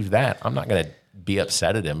achieved that. I'm not going to be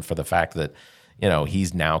upset at him for the fact that,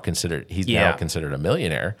 he's now considered a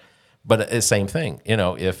millionaire. But it's the same thing.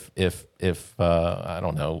 If I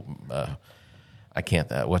don't know, I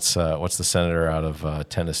can't. What's the senator out of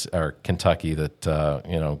Tennessee or Kentucky that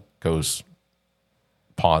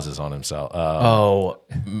pauses on himself?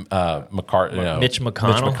 McCarthy. Mitch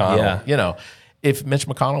McConnell. Mitch McConnell. Yeah. If Mitch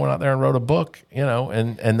McConnell went out there and wrote a book,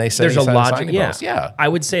 and they say there's a logic. Yeah. I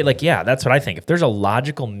would say that's what I think. If there's a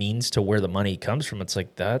logical means to where the money comes from, it's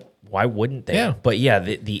like that. Why wouldn't they? Yeah. But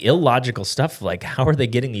the illogical stuff, like how are they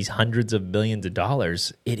getting these hundreds of billions of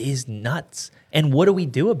dollars? It is nuts. And what do we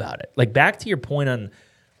do about it? Like back to your point on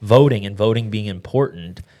voting and voting being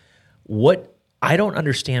important. What I don't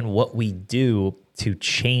understand what we do to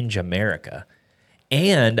change America.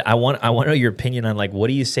 And I want to know your opinion on, like, what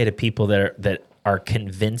do you say to people that are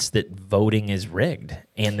convinced that voting is rigged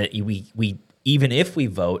and that we even if we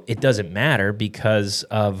vote, it doesn't matter because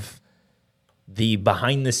of the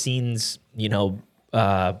behind the scenes,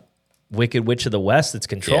 wicked witch of the West that's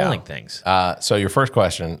controlling things. So your first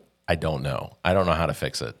question, I don't know. I don't know how to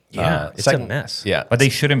fix it. It's a mess. Yeah. But they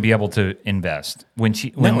shouldn't be able to invest. When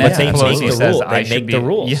they Nancy make Pelosi the says, rule. I They should make be, the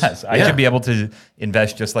rules. Yes, I should be able to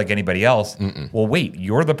invest just like anybody else. Well, wait,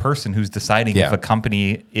 you're the person who's deciding if a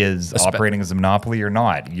company is operating as a monopoly or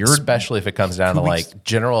not. Especially if it comes down to like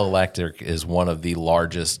General Electric is one of the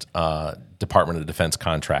largest Department of Defense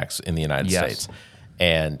contracts in the United States.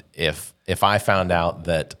 And if I found out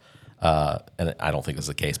that, and I don't think this is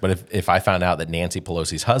the case, but if I found out that Nancy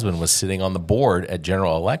Pelosi's husband was sitting on the board at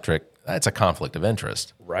General Electric, that's a conflict of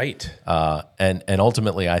interest. Right. And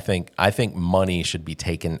ultimately, I think money should be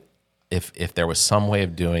taken, if there was some way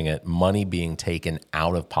of doing it, money being taken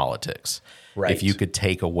out of politics. Right. If you could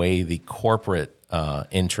take away the corporate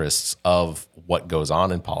interests of what goes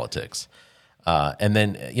on in politics. And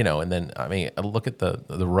then, I mean, look at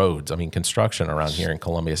the roads. I mean, construction around here in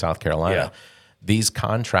Columbia, South Carolina. Yeah. These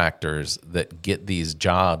contractors that get these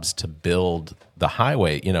jobs to build the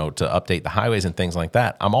highway, to update the highways and things like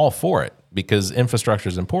that, I'm all for it because infrastructure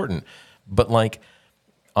is important. But like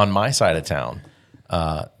on my side of town,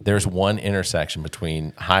 there's one intersection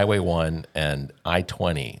between Highway 1 and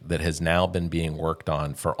I-20 that has now been being worked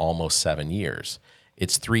on for almost 7 years.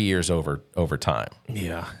 It's 3 years over time.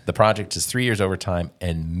 Yeah. The project is 3 years over time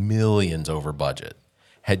and millions over budget.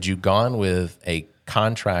 Had you gone with a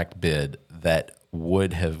contract bid that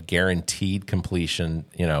would have guaranteed completion,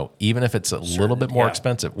 even if it's a little bit more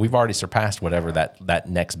expensive, we've already surpassed whatever that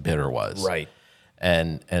next bidder was. Right.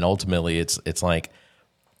 And ultimately it's like,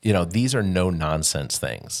 these are no nonsense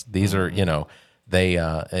things. These are,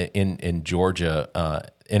 they in Georgia,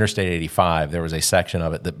 Interstate 85, there was a section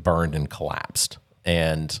of it that burned and collapsed.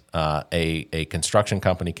 And a construction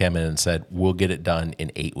company came in and said, we'll get it done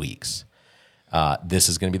in 8 weeks. This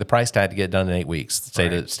is going to be the price tag to get it done in 8 weeks.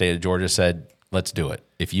 The state of Georgia said, let's do it.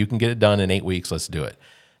 If you can get it done in 8 weeks, let's do it.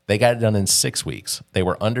 They got it done in 6 weeks. They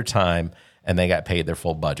were under time and they got paid their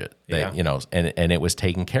full budget. And it was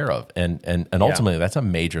taken care of. And ultimately that's a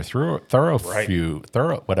major thoroughfare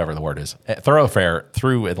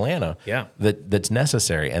through Atlanta that's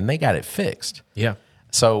necessary. And they got it fixed. Yeah.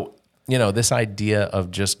 So, this idea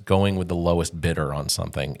of just going with the lowest bidder on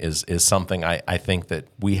something is something I think that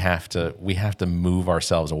we have to move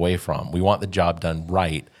ourselves away from. We want the job done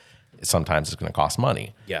right. Sometimes it's going to cost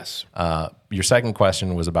money. Yes. Your second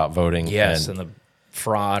question was about voting. Yes, and the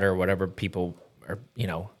fraud or whatever people are,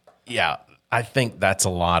 Yeah, I think that's a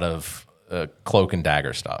lot of cloak and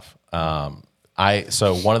dagger stuff.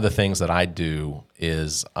 So one of the things that I do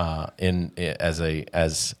is as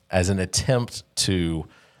an attempt to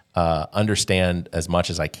understand as much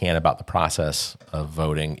as I can about the process of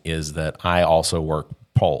voting is that I also work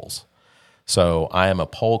polls. So I am a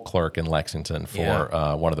poll clerk in Lexington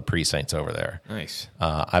for one of the precincts over there. Nice.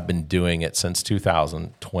 I've been doing it since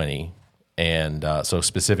 2020. And so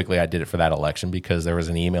specifically I did it for that election because there was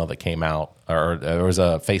an email that came out, or there was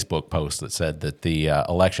a Facebook post that said that the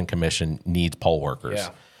election commission needs poll workers. Yeah.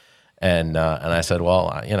 And I said, well,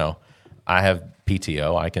 I have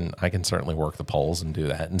PTO. I can certainly work the polls and do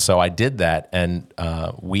that. And so I did that. And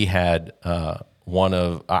we had one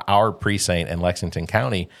of our precinct in Lexington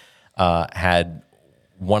County had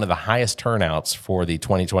one of the highest turnouts for the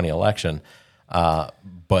 2020 election,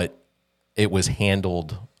 but it was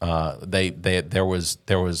handled. There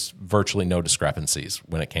was virtually no discrepancies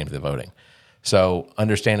when it came to the voting. So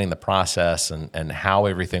understanding the process and how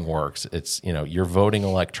everything works, it's you're voting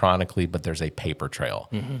electronically, but there's a paper trail.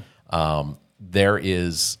 Mm-hmm. There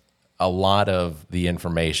is a lot of the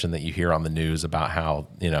information that you hear on the news about how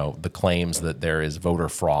the claims that there is voter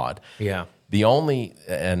fraud. Yeah. The only,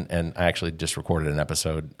 and I actually just recorded an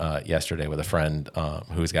episode yesterday with a friend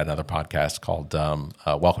who's got another podcast called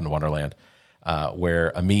Welcome to Wonderland,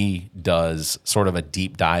 where Ami does sort of a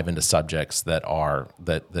deep dive into subjects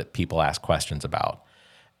that people ask questions about.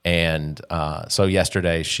 And so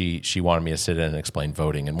yesterday she wanted me to sit in and explain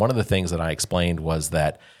voting. And one of the things that I explained was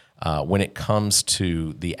that when it comes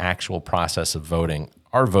to the actual process of voting,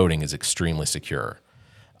 our voting is extremely secure.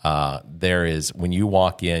 There is, when you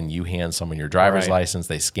walk in, you hand someone your driver's license,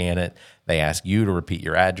 they scan it, they ask you to repeat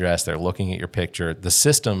your address, they're looking at your picture. The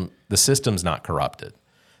system's not corrupted.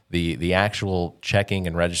 The actual checking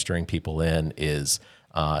and registering people in is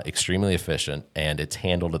extremely efficient, and it's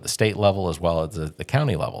handled at the state level as well as the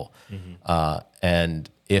county level. And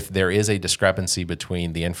if there is a discrepancy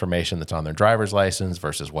between the information that's on their driver's license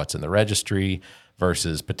versus what's in the registry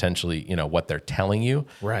versus potentially, what they're telling you,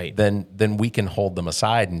 right, then we can hold them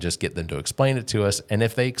aside and just get them to explain it to us. And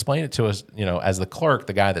if they explain it to us, as the clerk,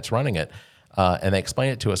 the guy that's running it, and they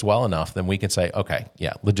explain it to us well enough, then we can say, okay,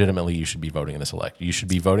 yeah, legitimately, you should be voting in this election. You should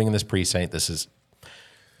be voting in this precinct. This is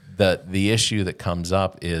the issue that comes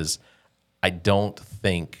up is I don't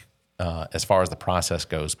think, as far as the process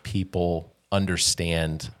goes, people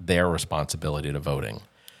understand their responsibility to voting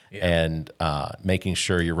and making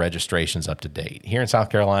sure your registration's up to date. Here in South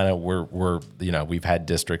Carolina, we've had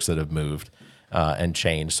districts that have moved and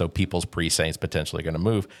changed, so people's precincts potentially going to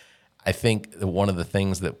move. I think one of the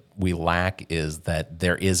things that we lack is that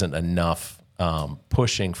there isn't enough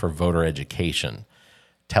pushing for voter education,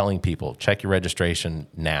 telling people, check your registration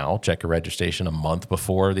now, check your registration a month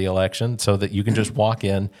before the election so that you can just walk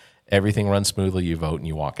in, everything runs smoothly, you vote, and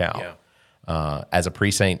you walk out. As a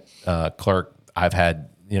precinct clerk, I've had,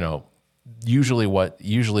 usually what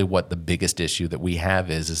the biggest issue that we have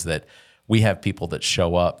is that we have people that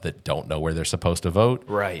show up that don't know where they're supposed to vote.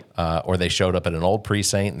 Right. Or they showed up at an old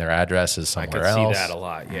precinct and their address is somewhere else. I could see that a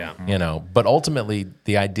lot, yeah. But ultimately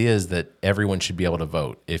the idea is that everyone should be able to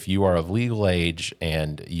vote. If you are of legal age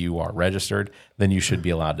and you are registered, then you should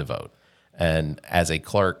be allowed to vote. And as a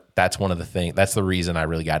clerk, that's the reason I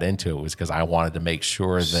really got into it, was because I wanted to make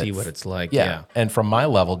sure that see what it's like. Yeah. And from my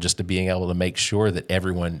level, just to being able to make sure that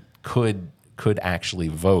everyone could actually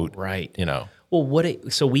vote. Right. Well,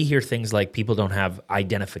 so we hear things like people don't have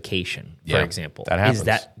identification, for example. That happens.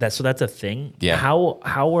 Is so that's a thing? Yeah. How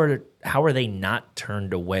are they not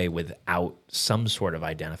turned away without some sort of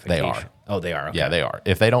identification? They are. Oh, they are. Okay. Yeah, they are.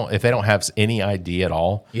 If they don't have any ID at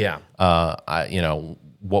all,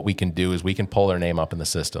 what we can do is we can pull their name up in the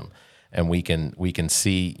system, and we can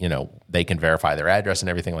see, they can verify their address and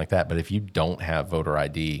everything like that. But if you don't have voter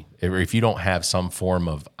ID, or if you don't have some form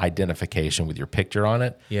of identification with your picture on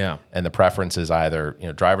it, and the preference is either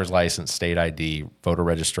driver's license, state ID, voter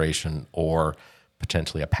registration, or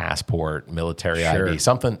potentially a passport, military ID,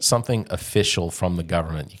 something official from the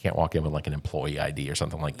government. You can't walk in with like an employee ID or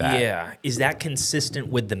something like that. Yeah. Is that consistent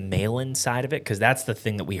with the mail-in side of it? Because that's the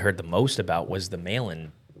thing that we heard the most about, was the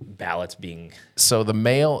mail-in ballots being... So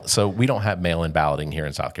we don't have mail-in balloting here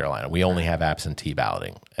in South Carolina. We only have absentee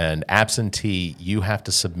balloting. And absentee, you have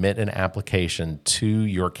to submit an application to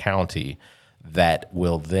your county that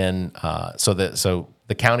will then... So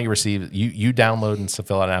the county receives... You download and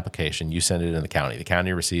fill out an application. You send it in the county. The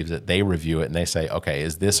county receives it. They review it, and they say, okay,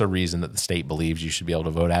 is this a reason that the state believes you should be able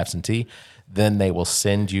to vote absentee? Then they will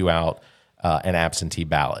send you out an absentee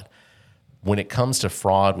ballot. When it comes to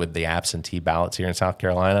fraud with the absentee ballots here in South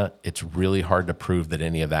Carolina, it's really hard to prove that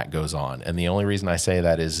any of that goes on. And the only reason I say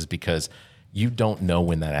that is because you don't know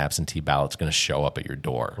when that absentee ballot's going to show up at your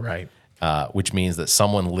door. Right. Which means that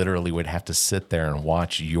someone literally would have to sit there and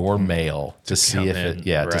watch your mail to see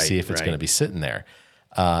if it's going to be sitting there.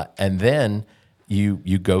 And then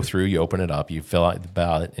you go through, you open it up, you fill out the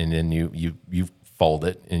ballot, and then you fold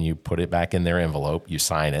it and you put it back in their envelope, you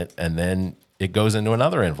sign it, and then it goes into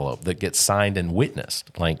another envelope that gets signed and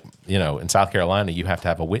witnessed. Like, in South Carolina, you have to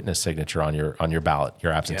have a witness signature on your ballot,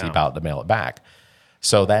 your absentee ballot, to mail it back.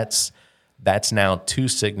 So that's now three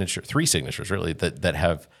signatures really that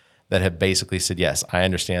have basically said, yes, I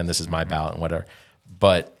understand this is my ballot and whatever.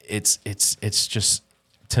 But it's just,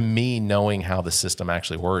 to me, knowing how the system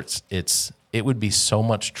actually works, it would be so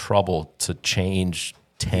much trouble to change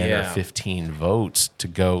 10 or 15 votes to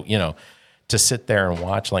go, to sit there and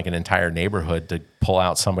watch like an entire neighborhood to pull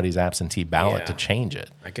out somebody's absentee ballot to change it.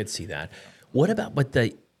 I could see that. What about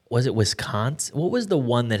was it Wisconsin? What was the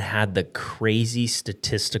one that had the crazy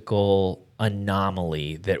statistical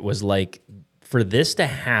anomaly that was like, for this to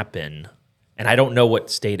happen, and I don't know what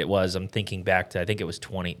state it was. I'm thinking back to, I think it was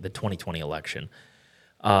the 2020 election.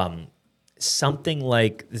 Something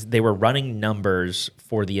like they were running numbers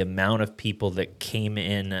for the amount of people that came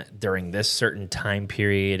in during this certain time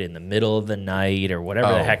period in the middle of the night or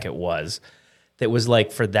whatever the heck it was. That was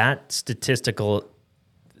like, for that statistically,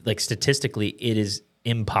 it is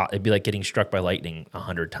impossible. It'd be like getting struck by lightning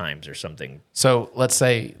 100 times or something. So let's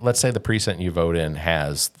say the precinct you vote in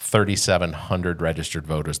has 3,700 registered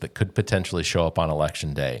voters that could potentially show up on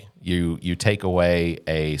election day. You take away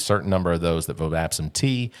a certain number of those that vote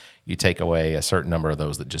absentee. You take away a certain number of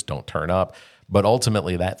those that just don't turn up. But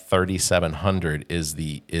ultimately, that 3,700 is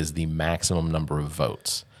the maximum number of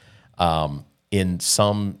votes. In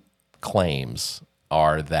some claims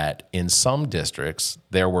are that in some districts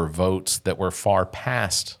there were votes that were far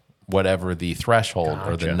past whatever the threshold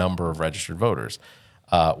or the number of registered voters,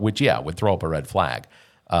 which would throw up a red flag,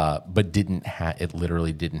 but it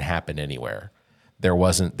literally didn't happen anywhere. There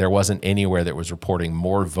wasn't anywhere that was reporting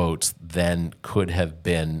more votes than could have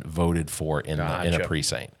been voted for in a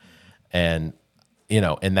precinct, and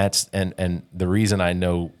that's the reason I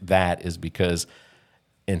know that is because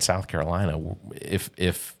in South Carolina,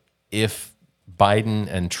 if Biden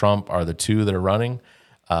and Trump are the two that are running,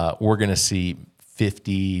 we're going to see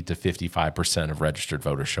 50 to 55% of registered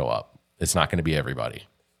voters show up. It's not going to be everybody.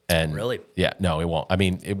 And really? Yeah, no, it won't. I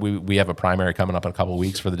mean, we have a primary coming up in a couple of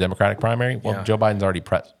weeks for the Democratic primary. Well, Joe Biden's already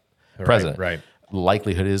president. Right.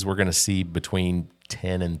 Likelihood is we're going to see between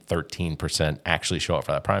 10 and 13% actually show up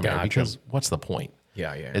for that primary because what's the point?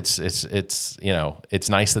 Yeah. It's it's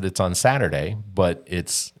nice that it's on Saturday, but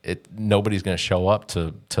nobody's going to show up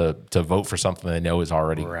to vote for something they know has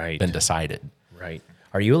already been decided. Right.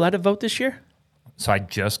 Are you allowed to vote this year? So I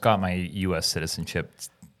just got my U.S. citizenship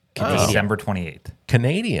December 28th.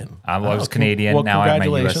 Canadian. I was Canadian. Well, now I have my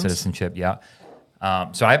U.S. congratulations. Citizenship. Yeah.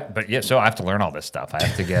 So I have to learn all this stuff. I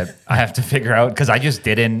have to figure out because I just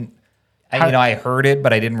didn't. I heard it,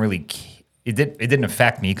 but I didn't really. It didn't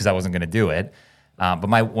affect me because I wasn't going to do it.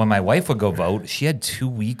 But when my wife would go vote, she had 2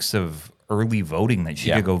 weeks of early voting that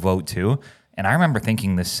she could go vote too. And I remember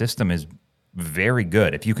thinking this system is very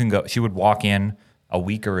good. If you can go, she would walk in a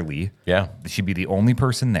week early. Yeah. She'd be the only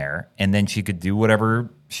person there. And then she could do whatever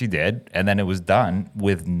she did. And then it was done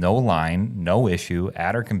with no line, no issue,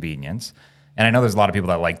 at her convenience. And I know there's a lot of people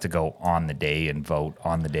that like to go on the day and vote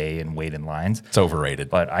on the day and wait in lines. It's overrated.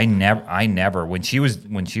 But I never when she was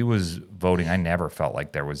voting, I never felt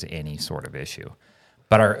like there was any sort of issue.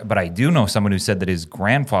 But I do know someone who said that his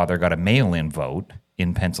grandfather got a mail-in vote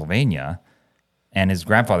in Pennsylvania, and his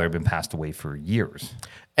grandfather had been passed away for years.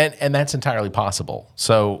 And that's entirely possible.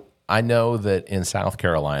 So I know that in South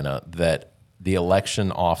Carolina that the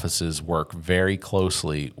election offices work very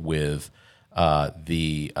closely with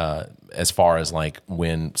as far as like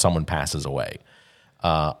when someone passes away.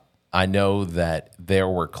 I know that there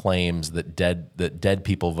were claims that dead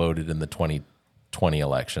people voted in the 2020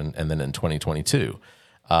 election and then in 2022.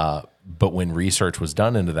 But when research was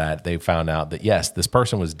done into that, they found out that, yes, this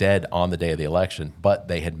person was dead on the day of the election, but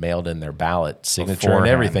they had mailed in their ballot signature and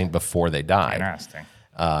everything before they died. Interesting.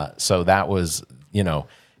 So that was,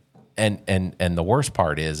 and the worst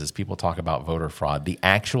part is people talk about voter fraud. The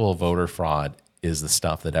actual voter fraud is the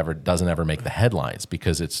stuff that doesn't ever make the headlines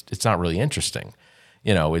because it's not really interesting.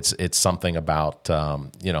 It's something about,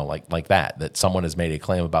 like that someone has made a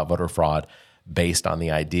claim about voter fraud based on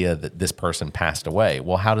the idea that this person passed away.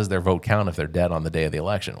 Well, how does their vote count if they're dead on the day of the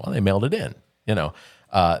election? Well, they mailed it in.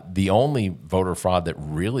 The only voter fraud that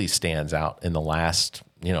really stands out in the last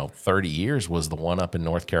 30 years was the one up in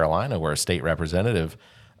North Carolina where a state representative,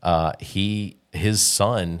 his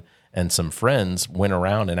son and some friends went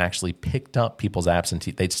around and actually picked up people's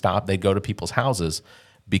absentee. They'd go to people's houses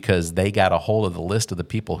because they got a hold of the list of the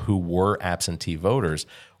people who were absentee voters,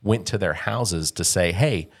 went to their houses to say,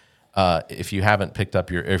 hey, if you haven't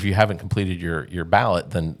completed your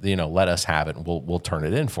ballot, then let us have it and we'll turn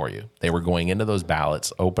it in for you. They were going into those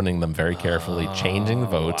ballots, opening them very carefully, changing the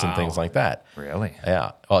votes and things like that. Really?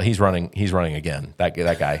 Yeah. Well, he's running again. That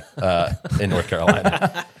guy in North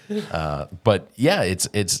Carolina. But yeah,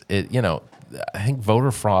 I think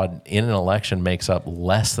voter fraud in an election makes up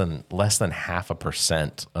less than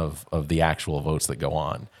 0.5% of the actual votes that go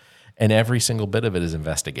on. And every single bit of it is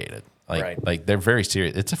investigated. Like they're very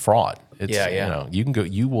serious. It's a fraud. It's, you can go.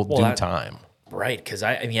 You will do time. Right, because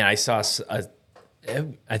I saw.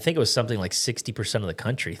 I think it was something like 60% of the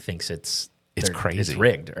country thinks it's crazy. It's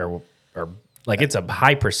rigged, or like it's a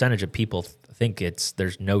high percentage of people think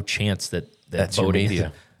there's no chance that that's voting. Your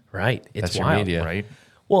media. Right, it's that's wild. Your media. Right.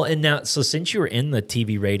 Well, and now, so since you were in the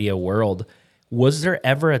TV radio world, was there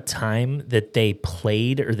ever a time that they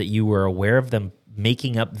played or that you were aware of them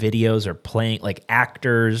making up videos or playing like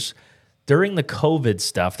actors during the COVID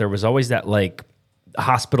stuff? There was always that like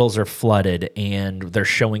hospitals are flooded and they're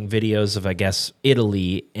showing videos of, I guess,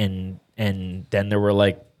 Italy. And then there were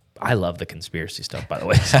like, I love the conspiracy stuff, by the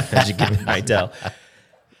way, as you can tell.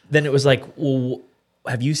 Then it was like, well,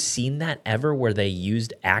 have you seen that ever where they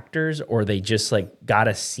used actors or they just like got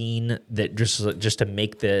a scene that just to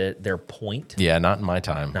make their point? Yeah, not in my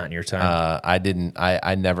time. Not in your time.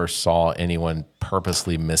 I never saw anyone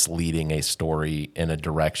purposely misleading a story in a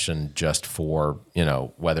direction just for,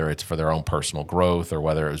 whether it's for their own personal growth or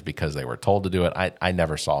whether it was because they were told to do it. I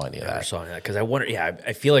never saw any of that. Never saw that because I wonder. Yeah,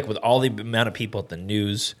 I feel like with all the amount of people at the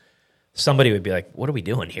news, somebody would be like, what are we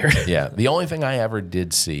doing here? Yeah. The only thing I ever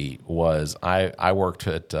did see was I worked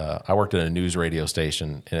at a news radio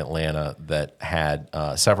station in Atlanta that had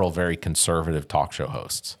several very conservative talk show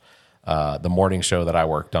hosts. The morning show that I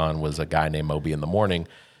worked on was a guy named Moby in the Morning,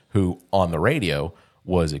 who on the radio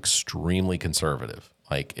was extremely conservative.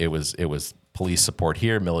 Like it was police support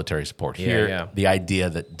here, military support here. Yeah. The idea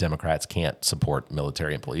that Democrats can't support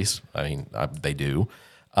military and police, I mean, they do.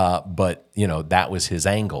 But that was his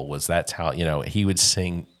angle. Was that's how he would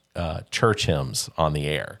sing church hymns on the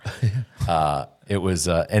air. It was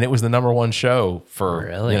and it was the number one show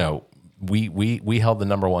for we held the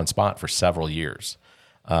number one spot for several years.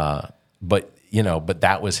 But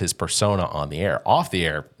that was his persona on the air. Off the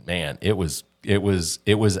air, man, it was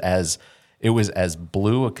as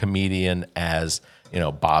blue a comedian as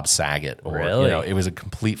Bob Saget, or it was a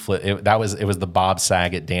complete flip. It was the Bob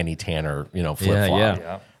Saget, Danny Tanner, flip flop.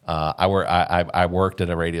 Yeah. I worked at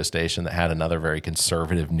a radio station that had another very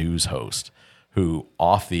conservative news host who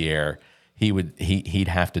off the air he'd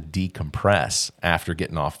have to decompress after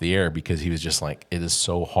getting off the air because he was just like, it is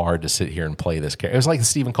so hard to sit here and play this character. It was like the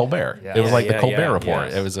Stephen Colbert. Yeah. It was like the Colbert Report.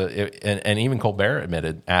 Yes. It was and even Colbert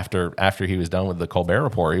admitted after he was done with the Colbert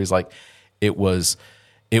Report, he was like, it was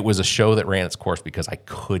a show that ran its course because I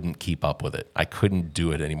couldn't keep up with it. I couldn't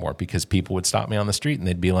do it anymore because people would stop me on the street and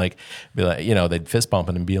they'd be like, they'd fist bump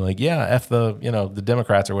and be like, yeah, F the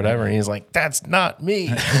Democrats or whatever. And he's like, that's not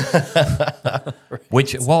me.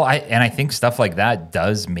 I think stuff like that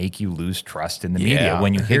does make you lose trust in the media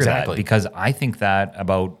when you hear that, because I think that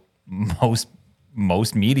about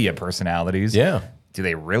most media personalities. Yeah. Do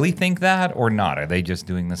they really think that or not? Are they just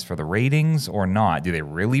doing this for the ratings or not? Do they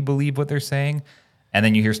really believe what they're saying? And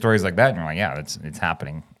then you hear stories like that, and you're like, "Yeah, it's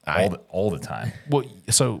happening all the time." Well,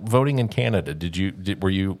 so voting in Canada, did you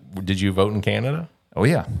vote in Canada? Oh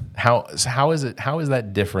yeah. How is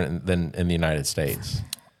that different than in the United States?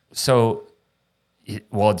 So,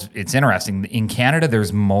 it's interesting. In Canada,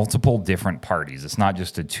 there's multiple different parties. It's not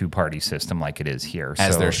just a two-party system like it is here,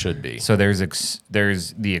 as there should be. So there's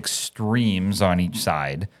the extremes on each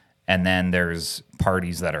side. And then there's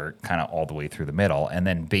parties that are kind of all the way through the middle. And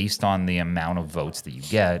then based on the amount of votes that you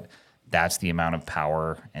get, that's the amount of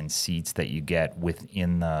power and seats that you get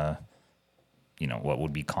within the, what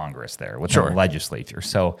would be Congress there, within the legislature.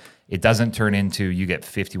 So it doesn't turn into you get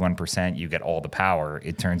 51%, you get all the power.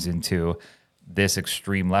 It turns into this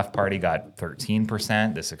extreme left party got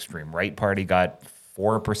 13%, this extreme right party got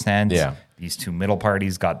 4%. Yeah. These two middle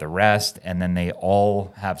parties got the rest, and then they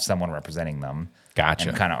all have someone representing them. Gotcha.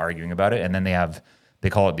 And kind of arguing about it. And then they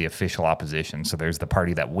call it the official opposition. So there's the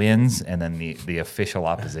party that wins and then the official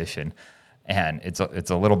opposition. And it's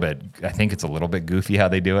a little bit, I think it's a little bit goofy how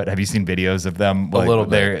they do it. Have you seen videos of them? A little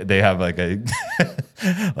bit. They have like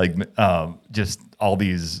just all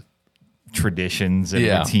these traditions and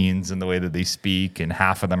routines and the way that they speak, and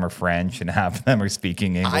half of them are French and half of them are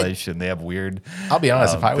speaking English, and they have weird. I'll be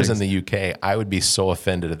honest, if I was in the UK, I would be so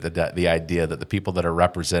offended at the idea that the people that are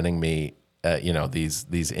representing me, these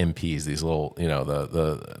MPs, these little,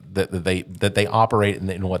 that they operate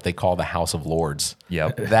in what they call the House of Lords.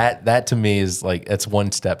 Yep. That to me is like, it's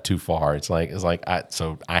one step too far.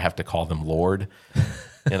 So I have to call them Lord,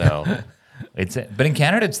 But in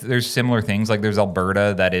Canada, there's similar things. Like there's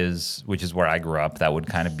Alberta, which is where I grew up. That would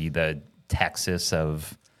kind of be the Texas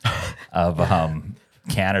of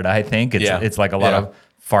Canada. I think it's like a lot of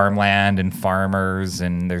farmland and farmers,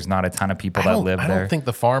 and there's not a ton of people that live there. I don't think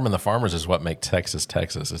the farm and the farmers is what make Texas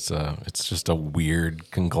Texas. It's just a weird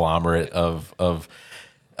conglomerate of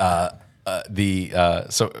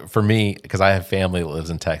so for me, because I have family that lives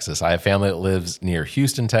in Texas, I have family that lives near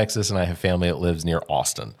Houston, Texas, and I have family that lives near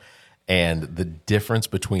Austin. And the difference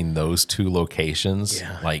between those two locations,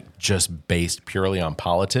 like just based purely on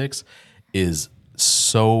politics, is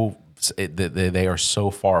so they are so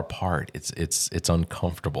far apart. It's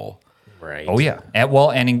uncomfortable. Right. Oh yeah.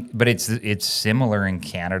 But it's similar in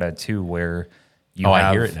Canada too, where you have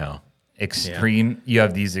I hear it now. Extreme. You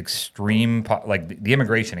have these extreme, like the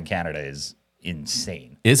immigration in Canada is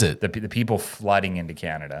insane. Is it? The people flooding into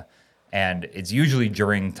Canada, and it's usually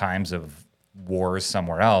during times of wars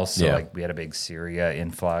somewhere else. So like we had a big Syria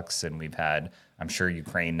influx, and we've had, I'm sure,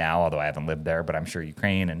 Ukraine now, although I haven't lived there, but I'm sure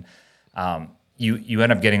Ukraine, and you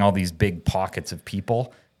end up getting all these big pockets of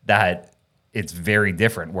people that it's very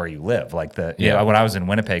different where you live. Like when I was in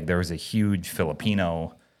Winnipeg, there was a huge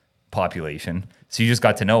Filipino population. So you just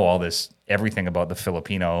got to know everything about the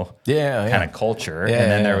Filipino kind of culture.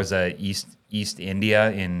 And then there was a East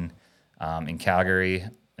India in Calgary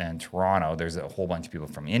and Toronto. There's a whole bunch of people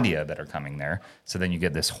from India that are coming there. So then you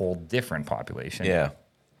get this whole different population. Yeah.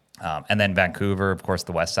 And then Vancouver, of course,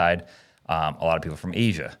 the west side, a lot of people from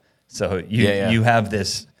Asia. So you have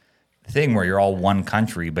this thing where you're all one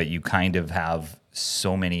country, but you kind of have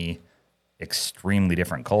so many extremely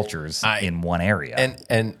different cultures in one area.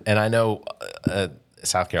 And I know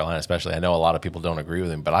South Carolina especially, I know a lot of people don't agree with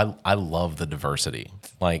him, but I love the diversity.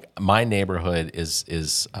 Like my neighborhood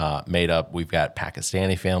is made up. We've got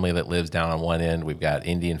Pakistani family that lives down on one end. We've got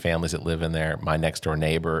Indian families that live in there. My next door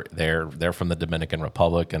neighbor, they're from the Dominican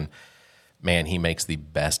Republic, and man, he makes the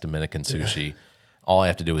best Dominican sushi. All I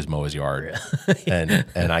have to do is mow his yard, and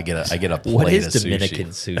I get a plate What is of Dominican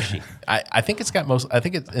sushi. sushi? I think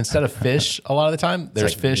it's instead of fish a lot of the time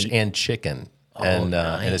there's like fish meat? and chicken. And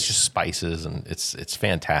it's just spices, and it's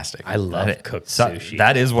fantastic. I love cooked sushi.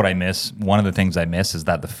 That is what I miss. One of the things I miss is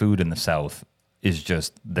that the food in the South is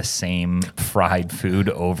just the same fried food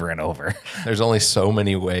over and over. There's only so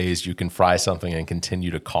many ways you can fry something and continue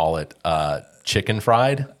to call it chicken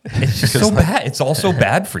fried. It's just so bad. It's also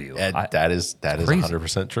bad for you. That is crazy.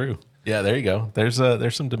 100% true. Yeah, there you go. There's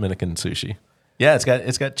some Dominican sushi. Yeah,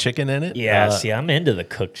 it's got chicken in it. Yeah, see, I'm into the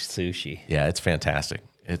cooked sushi. Yeah, it's fantastic.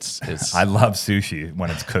 It's I love sushi when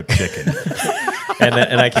it's cooked chicken.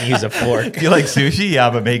 and I can use a fork. You like sushi? Yeah,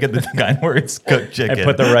 but make it the kind where it's cooked chicken. I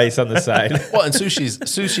put the rice on the side. well, and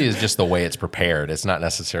sushi is just the way it's prepared. It's not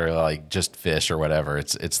necessarily like just fish or whatever.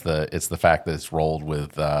 It's the fact that it's rolled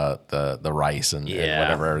with the rice and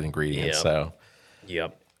whatever ingredients. Yep. So,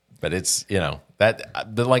 Yep. but it's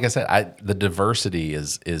like I said, the diversity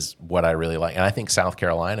is what I really like, and I think South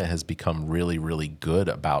Carolina has become really, really good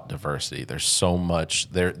about diversity. There's so much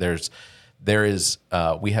there is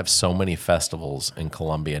we have so many festivals in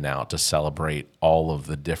Columbia now to celebrate all of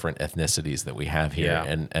the different ethnicities that we have here.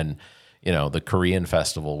 Yeah. And the Korean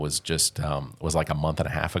festival was just was like a month and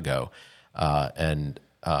a half ago, and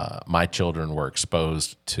my children were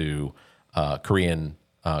exposed to Korean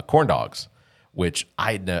corn dogs, which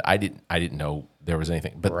I didn't know there was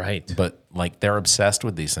anything, but like they're obsessed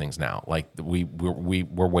with these things now. Like we're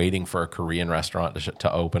waiting for a Korean restaurant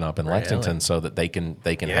to open up in Lexington so that they can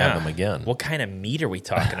have them again. What kind of meat are we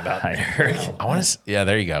talking about there? I want to. Yeah,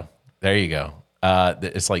 there you go.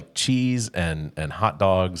 It's like cheese and hot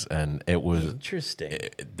dogs, and it was Interesting.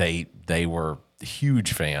 They were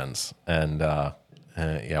huge fans, and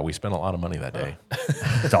we spent a lot of money that day.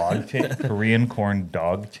 Dog chain? Korean corn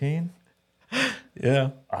dog chain? Yeah.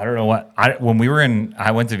 I don't know what. When we were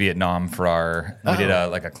I went to Vietnam for we did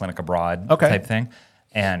a clinic abroad type thing,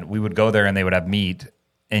 and we would go there and they would have meat,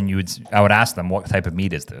 and I would ask them what type of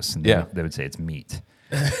meat is this, and they would say it's meat,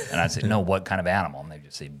 and I'd say no, what kind of animal, and they'd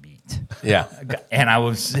just say meat. Yeah. And I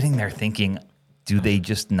was sitting there thinking, do they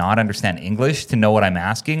just not understand English to know what I'm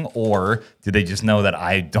asking, or do they just know that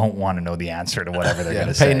I don't want to know the answer to whatever they're going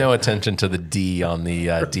to say? Pay no attention to the D on the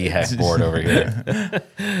DHEC board over here.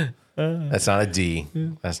 That's not a D.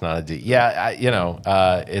 That's not a D. Yeah,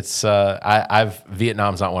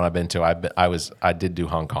 Vietnam's not one I've been to. I did do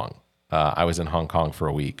Hong Kong. I was in Hong Kong for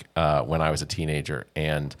a week when I was a teenager,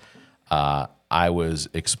 and I was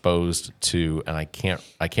exposed to, and I can't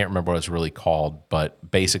remember what it's really called, but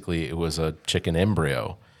basically it was a chicken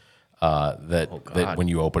embryo that when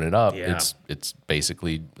you open it up, it's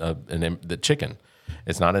basically the chicken.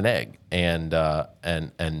 It's not an egg, and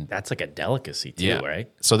That's like a delicacy too, right?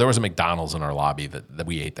 So there was a McDonald's in our lobby that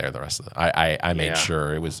we ate there the rest of the. I made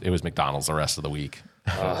sure it was McDonald's the rest of the week.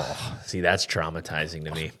 See, that's traumatizing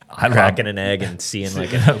to me. I love- Cracking an egg and seeing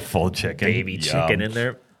like a full chicken, baby chicken in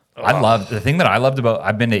there. The thing that I loved about,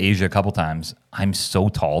 I've been to Asia a couple times. I'm so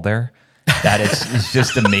tall there that it's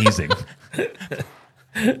just amazing.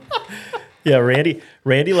 Yeah,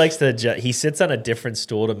 Randy likes to he sits on a different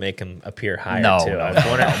stool to make him appear higher too. I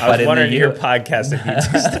was wondering in your podcast if you do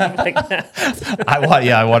stuff like that.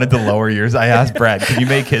 I wanted to lower yours. I asked Brad, can you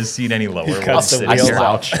make his seat any lower? cuts the I wheels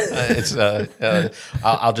slouch.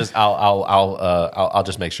 I'll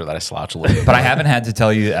just make sure that I slouch a little bit. But I haven't had to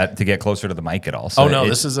tell you to get closer to the mic at all. So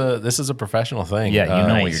this is a professional thing. Yeah, you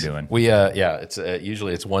know what you're doing. We it's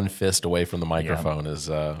usually it's one fist away from the microphone and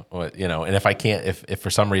if for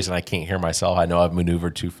some reason I can't hear myself, I know I've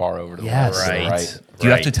maneuvered too far over to the left. Right. Do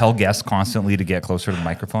you have to tell guests constantly to get closer to the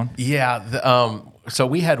microphone? Yeah. So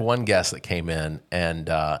we had one guest that came in, and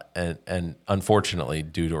unfortunately,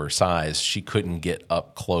 due to her size, she couldn't get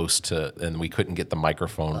up close and we couldn't get the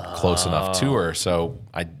microphone close enough to her. So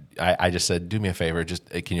I just said, do me a favor, just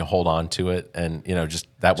can you hold on to it, and just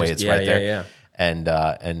that way it's right there. Yeah.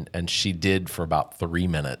 And she did for about 3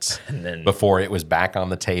 minutes before it was back on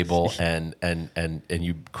the table and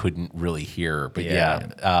you couldn't really hear her. But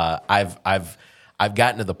I've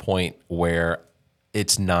gotten to the point where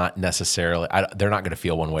it's not necessarily, they're not going to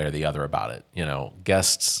feel one way or the other about it. You know,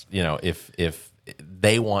 guests, you know, if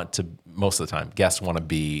they want to, most of the time, guests want to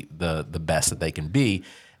be the best that they can be,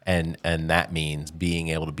 and that means being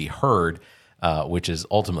able to be heard, which is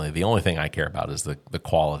ultimately the only thing I care about is the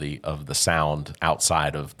quality of the sound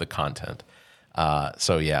outside of the content.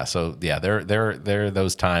 So there are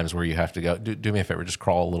those times where you have to go, do me a favor, just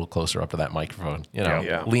crawl a little closer up to that microphone, you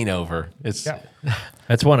know, lean over.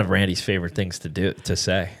 That's one of Randy's favorite things to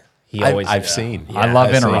say. I've seen. Yeah, I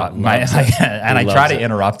love interrupting. And I try to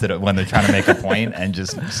interrupt it when they're trying to make a point and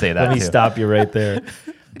just say that. Let me stop you right there.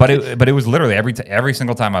 But it was literally every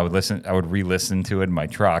single time I would re-listen to it in my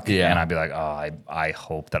truck, and I'd be like, oh, I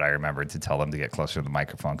hope that I remembered to tell them to get closer to the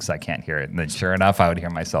microphone because I can't hear it. And then sure enough, I would hear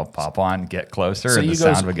myself pop on, get closer, and the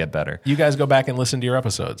sound would get better. You guys go back and listen to your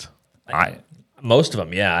episodes? Most of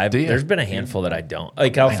them, yeah. There's been a handful that I don't.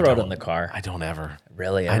 Like, I'll throw it in the car. I don't ever.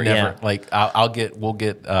 Really? I never. Like, I'll get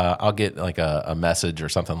like a message or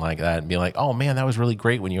something like that and be like, oh man, that was really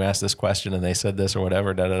great when you asked this question and they said this or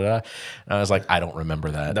whatever, da da da. And I was like, I don't remember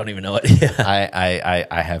that. I don't even know it. Yeah.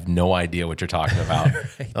 I have no idea what you're talking about.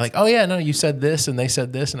 Right. Like, oh yeah, no, you said this and they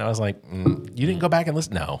said this, and I was like, you didn't go back and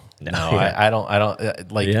listen? No. Yeah. I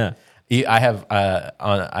don't like. Yeah. I have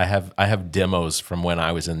demos from when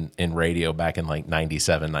I was in radio back in like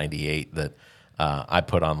 97, 98 that I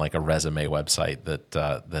put on like a resume website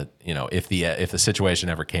that you know, if the situation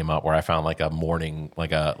ever came up where I found like a morning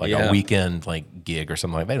like a weekend like gig or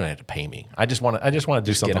something like that, they don't have to pay me. I just want to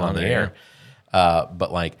do something on the air.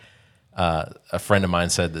 But like a friend of mine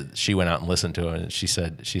said that she went out and listened to it, and she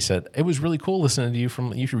said it was really cool listening to you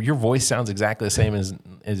from your voice sounds exactly the same as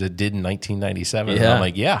it did in 1997. Yeah. And I'm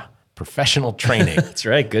like, yeah. Professional training. That's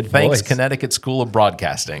right. Good Thanks, voice. Connecticut School of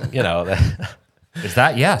Broadcasting. You know. Is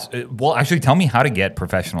that yes? Well, actually, tell me how to get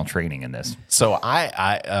professional training in this. So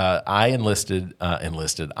I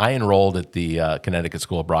enrolled at the Connecticut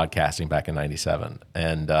School of Broadcasting back in '97,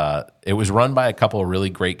 and it was run by a couple of really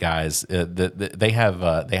great guys. They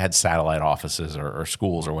had satellite offices or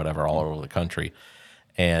schools or whatever all over the country,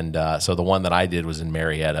 and so the one that I did was in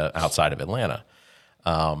Marietta, outside of Atlanta.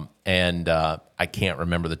 I can't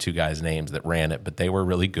remember the two guys' names that ran it, but they were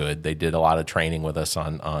really good. They did a lot of training with us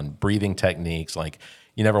on breathing techniques. Like,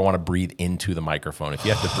 you never want to breathe into the microphone. If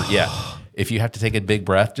you have to, if you have to take a big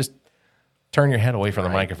breath, just turn your head away from the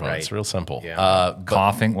microphone. Right. It's real simple. Yeah.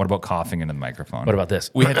 Coughing. What about coughing into the microphone? What about this?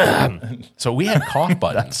 We had we had cough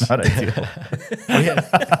buttons. That's not ideal.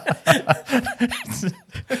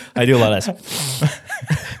 I do a lot of this.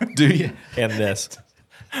 Do you? And this.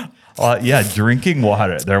 Drinking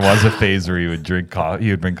water. There was a phase where he would drink coffee. He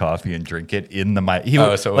would bring coffee and drink it in the mic. He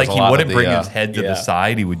would, so he wouldn't bring his head to the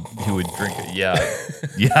side. He would drink it. Yeah,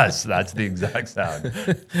 yes, that's the exact sound.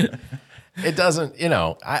 It doesn't. You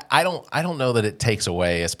know, I don't know that it takes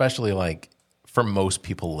away, especially like for most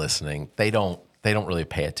people listening. They don't really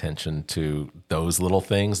pay attention to those little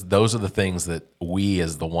things. Those are the things that we,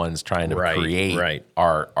 as the ones trying to create,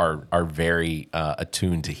 are very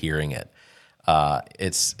attuned to hearing it.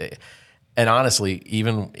 And honestly,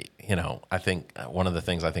 even, you know, I think one of the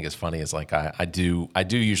things I think is funny is like I do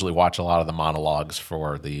usually watch a lot of the monologues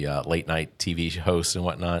for the late night TV hosts and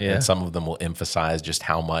whatnot, and some of them will emphasize just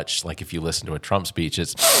how much, like if you listen to a Trump speech,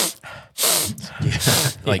 it's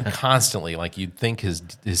like constantly, like you'd think his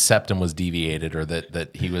septum was deviated or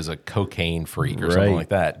that he was a cocaine freak or something like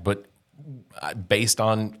that, but based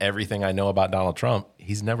on everything I know about Donald Trump,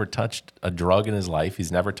 he's never touched a drug in his life.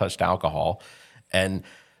 He's never touched alcohol. And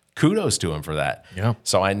kudos to him for that. Yeah.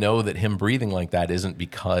 So I know that him breathing like that isn't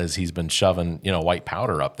because he's been shoving, you know, white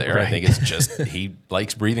powder up there. Right. I think it's just he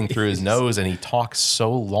likes breathing through his nose, and he talks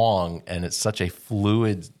so long, and it's such a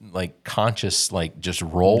fluid, like conscious, like just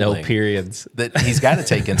rolling. No periods. That he's got to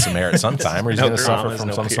take in some air at some time, or he's going to suffer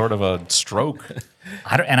from some sort of a stroke.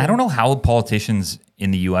 I don't know how politicians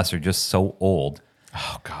in the U.S. are just so old.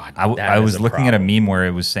 Oh God! I was looking at a meme where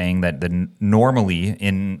it was saying that normally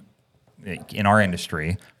in our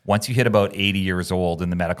industry, once you hit about 80 years old in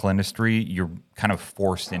the medical industry, you're kind of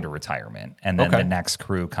forced into retirement, and then the next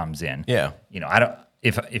crew comes in. Yeah, you know, I don't.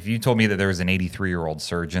 If you told me that there was an 83-year-old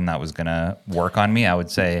surgeon that was going to work on me, I would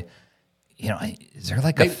say, you know, is there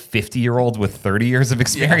like a 50-year-old with 30 years of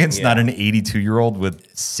experience, not an 82-year-old with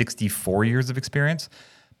 64 years of experience?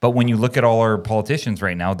 But when you look at all our politicians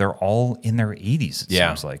right now, they're all in their 80s. It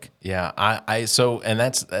seems like. Yeah. I've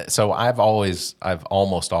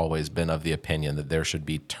almost always been of the opinion that there should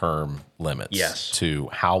be term limits to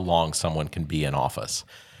how long someone can be in office.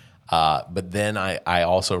 But then I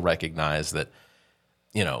also recognize that,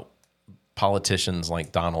 you know, politicians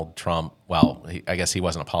like Donald Trump, well, I guess he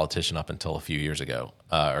wasn't a politician up until a few years ago,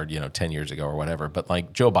 or 10 years ago or whatever. But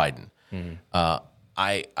like Joe Biden,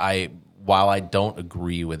 while I don't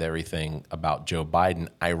agree with everything about Joe Biden,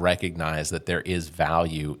 I recognize that there is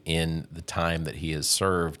value in the time that he has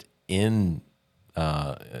served in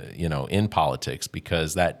in politics,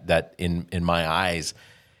 because that in my eyes,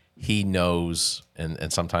 he knows,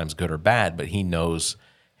 and sometimes good or bad, but he knows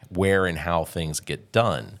where and how things get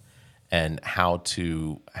done, and how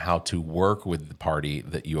to work with the party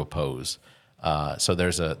that you oppose. So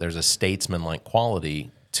there's a statesman-like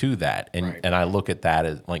quality to that, and I look at that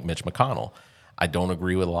as like Mitch McConnell. I don't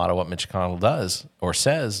agree with a lot of what Mitch McConnell does or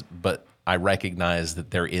says, but I recognize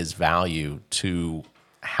that there is value to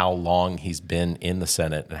how long he's been in the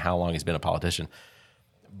Senate and how long he's been a politician.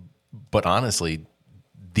 But honestly,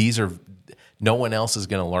 no one else is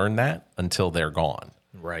going to learn that until they're gone.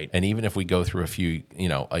 Right. And even if we go through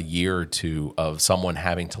a year or two of someone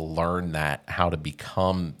having to learn that, how to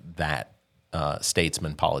become that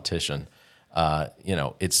statesman politician,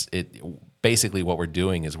 basically what we're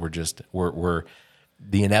doing is we're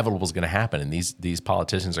the inevitable is going to happen, and these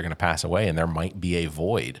politicians are going to pass away, and there might be a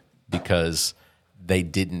void because they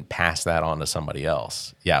didn't pass that on to somebody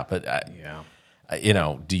else. Yeah, but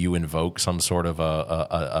do you invoke some sort of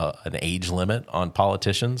an age limit on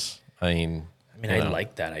politicians? I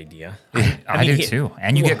like that idea. I do too.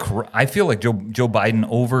 And I feel like Joe Biden,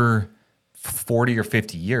 over 40 or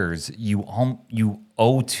 50 years, you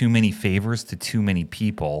owe too many favors to too many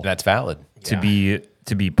people. That's valid. To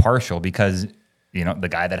be partial, because the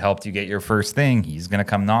guy that helped you get your first thing, he's going to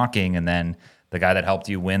come knocking, and then the guy that helped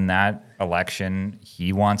you win that election,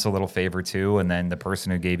 he wants a little favor too, and then the person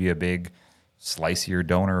who gave you a big slice of your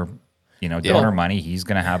donor money, he's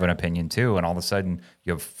going to have an opinion too, and all of a sudden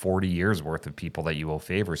you have 40 years worth of people that you owe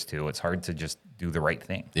favors to. It's hard to just do the right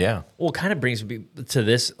thing. Yeah. Well, it kind of brings me to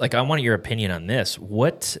this. Like, I want your opinion on this.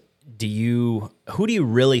 Who do you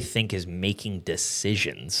really think is making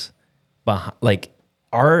decisions?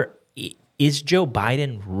 Is Joe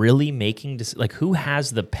Biden really making who has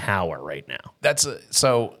the power right now?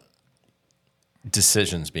 So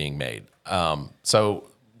decisions being made. So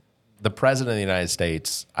the president of the United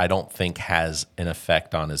States, I don't think has an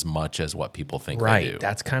effect on as much as what people think they do. Right.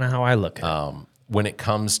 That's kind of how I look at it. When it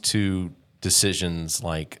comes to decisions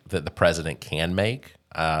like that the president can make,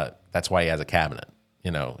 that's why he has a cabinet.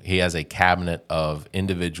 He has a cabinet of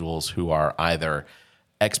individuals who are either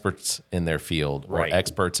experts in their field or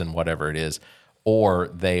experts in whatever it is, or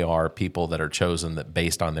they are people that are chosen that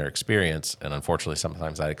based on their experience, and unfortunately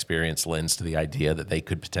sometimes that experience lends to the idea that they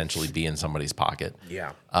could potentially be in somebody's pocket.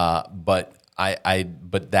 Yeah. But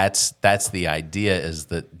that's the idea, is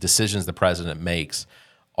that decisions the president makes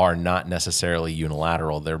are not necessarily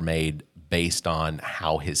unilateral. They're made based on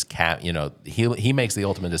how his he makes the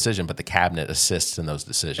ultimate decision, but the cabinet assists in those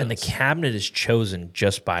decisions. And the cabinet is chosen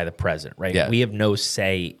just by the president, right? Yeah. We have no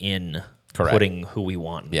say in putting who we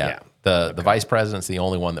want. Yeah. The vice president's the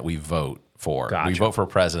only one that we vote for. Gotcha. We vote for a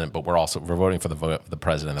president, but we're voting for the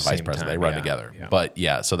president and the vice president. They run together. Yeah. But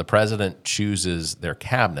so the president chooses their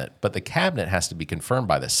cabinet, but the cabinet has to be confirmed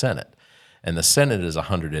by the Senate. And the Senate is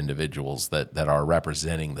 100 individuals that are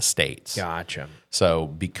representing the states. Gotcha. So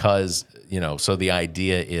because, so the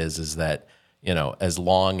idea is that, as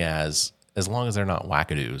long as they're not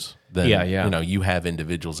wackadoos, then, you have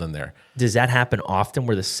individuals in there. Does that happen often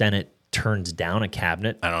where the Senate turns down a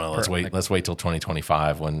cabinet? I don't know. Let's wait till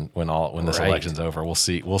 2025 when this election's over. We'll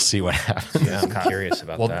see what happens. Yeah, I'm curious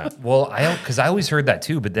about that. Well, because I always heard that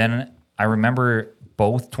too, but then I remember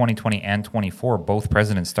both 2020 and 24, both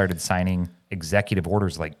presidents started signing executive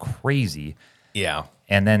orders like crazy. Yeah.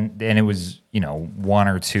 And then it was, one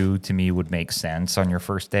or two to me would make sense on your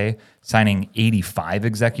first day. Signing 85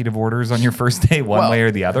 executive orders on your first day, one way or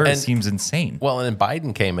the other, it seems insane. Well, and then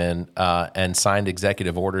Biden came in and signed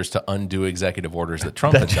executive orders to undo executive orders that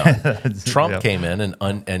Trump had done. Trump came in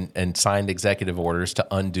and signed executive orders to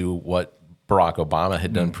undo what Barack Obama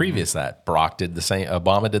had done previous that. Obama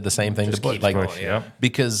did the same thing to Bush.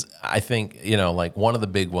 Because I think, one of the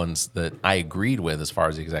big ones that I agreed with as far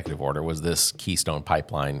as the executive order was this Keystone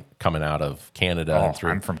Pipeline coming out of Canada. Oh, and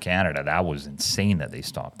through. I'm from Canada. That was insane that they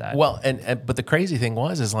stopped that. Well, but the crazy thing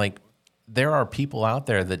is there are people out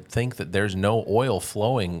there that think that there's no oil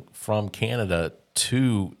flowing from Canada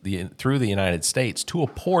through the United States to a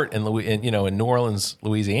port in New Orleans,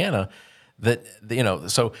 Louisiana.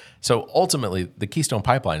 So ultimately the Keystone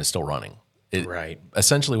Pipeline is still running.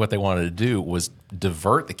 Essentially, what they wanted to do was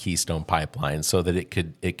divert the Keystone Pipeline so that it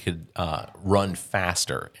could run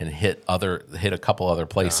faster and hit a couple other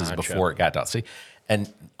places before it got out. See,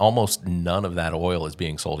 And almost none of that oil is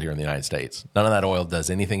being sold here in the United States. None of that oil does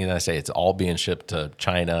anything in the United States. It's all being shipped to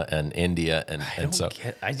China and India,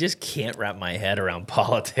 I just can't wrap my head around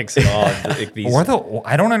politics at all.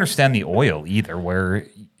 I don't understand the oil either, where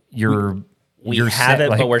we have it,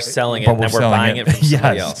 but we're selling it, and then we're buying it from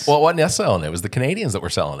somebody else. Well, it wasn't us selling it. It was the Canadians that were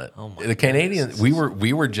selling it. The Canadians,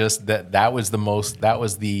 we were just that was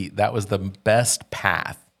the best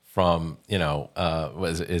path from, it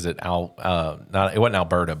wasn't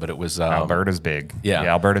Alberta, but it was Alberta's big. Yeah,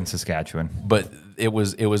 Alberta and Saskatchewan. But it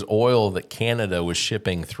was oil that Canada was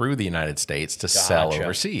shipping through the United States to sell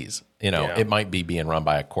overseas. It might be being run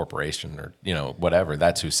by a corporation or whatever.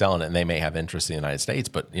 That's who's selling it, and they may have interest in the United States.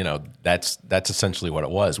 But that's essentially what it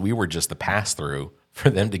was. We were just the pass through for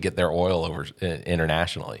them to get their oil over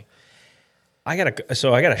internationally. I got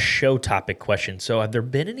a show topic question. So have there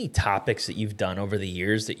been any topics that you've done over the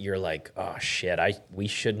years that you're like, oh shit, we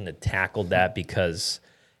shouldn't have tackled that because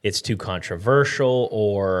it's too controversial,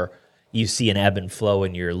 or you see an ebb and flow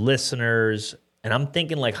in your listeners? And I'm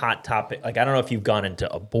thinking like hot topic, like I don't know if you've gone into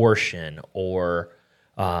abortion or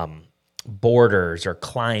borders or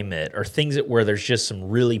climate or things where there's just some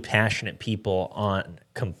really passionate people on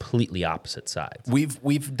completely opposite sides.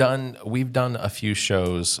 We've done a few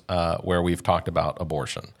shows where we've talked about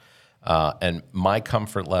abortion, and my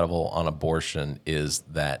comfort level on abortion is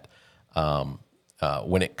that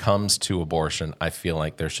when it comes to abortion, I feel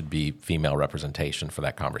like there should be female representation for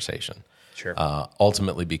that conversation. Sure.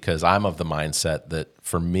 Ultimately, because I'm of the mindset that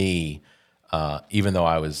for me, even though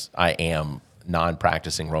I am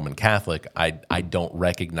non-practicing Roman Catholic, I don't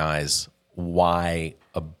recognize why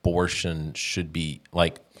abortion should be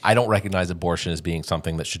like. I don't recognize abortion as being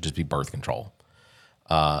something that should just be birth control.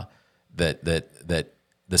 That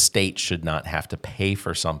the state should not have to pay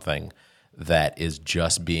for something that is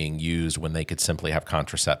just being used when they could simply have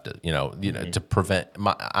contraceptive, to prevent.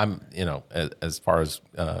 As far as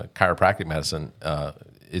chiropractic medicine,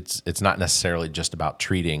 it's not necessarily just about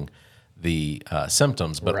treating the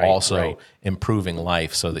symptoms, but also improving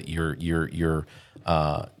life so that you're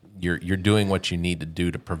doing what you need to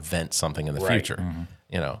do to prevent something in the future. Mm-hmm.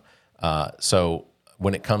 So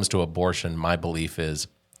when it comes to abortion, my belief is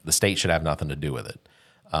the state should have nothing to do with it.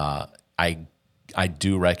 I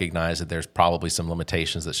do recognize that there's probably some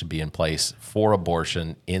limitations that should be in place for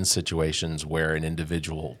abortion in situations where an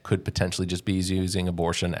individual could potentially just be using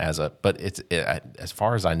abortion but as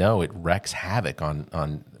far as I know, it wreaks havoc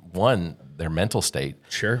on their mental state.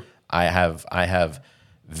 Sure. I have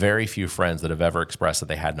very few friends that have ever expressed that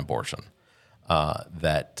they had an abortion.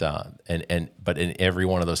 But in every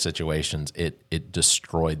one of those situations, it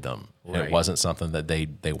destroyed them. Right. It wasn't something that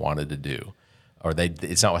they wanted to do. Or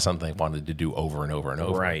it's not something they wanted to do over and over and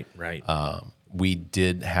over. Right. We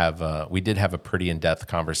did have a pretty in-depth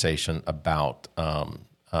conversation about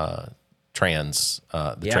trans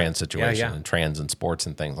situation and trans in sports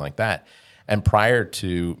and things like that. And prior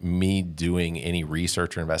to me doing any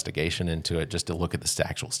research or investigation into it, just to look at the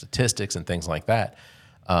actual statistics and things like that,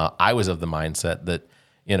 I was of the mindset that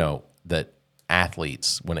that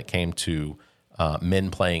athletes, when it came to men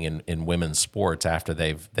playing in women's sports after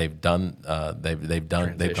they've gone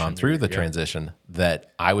through the transition,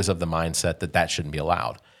 that I was of the mindset that shouldn't be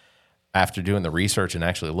allowed. After doing the research and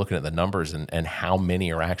actually looking at the numbers and how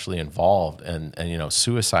many are actually involved, and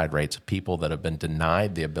suicide rates of people that have been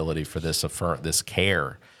denied the ability for this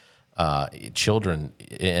care, children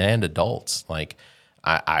and adults, like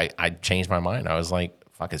I changed my mind. I was like,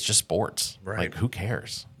 fuck, it's just sports. Right. Like, who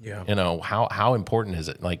cares? Yeah. How important is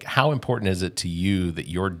it? Like, how important is it to you that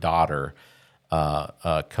your daughter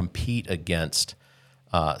compete against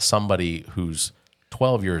somebody who's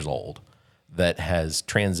 12 years old that has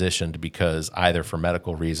transitioned because either for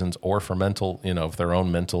medical reasons or for mental, of their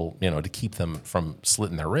own mental, to keep them from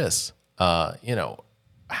slitting their wrists?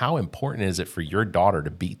 How important is it for your daughter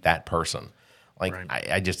to beat that person? Like, right.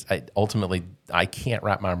 I ultimately can't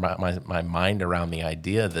wrap my mind around the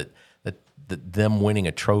idea that them winning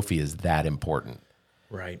a trophy is that important.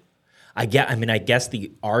 Right. I guess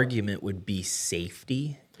the argument would be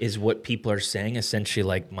safety is what people are saying. Essentially,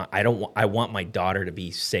 like, I want my daughter to be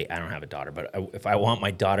safe. I don't have a daughter, but if I want my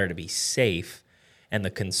daughter to be safe, and the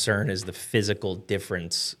concern is the physical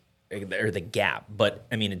difference or the gap. But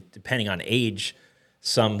I mean, depending on age,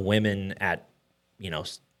 some women at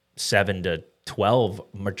 7 to 12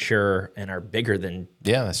 mature and are bigger than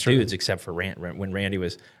that's dudes, true. Except for when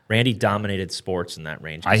Randy dominated sports in that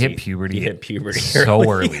range. I hit puberty. He hit puberty so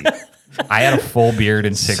early. I had a full beard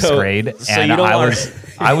in sixth grade, and I was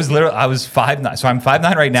 5'9". So I'm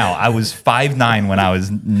 5'9" right now. I was 5'9" when I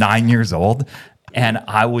was 9 years old, and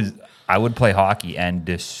I would play hockey and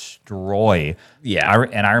destroy Yeah.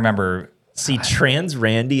 I remember. See, trans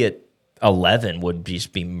Randy at 11 would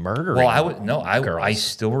just be murdering. Well, I girls.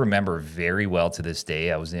 still remember very well to this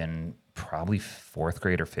day. I was in probably 4th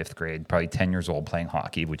grade or 5th grade, probably 10 years old, playing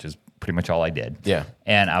hockey, which is pretty much all I did. Yeah.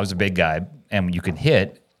 And I was a big guy, and you can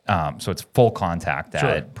hit, so it's full contact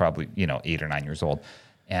at probably 8 or 9 years old.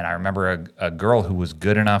 And I remember a girl who was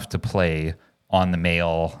good enough to play on the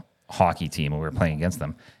male hockey team when we were playing against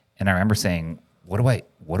them. And I remember saying, "What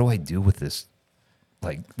do I do with this?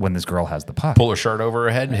 Like when this girl has the puck, Pull her shirt over her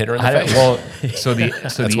head and hit her in the face. Well,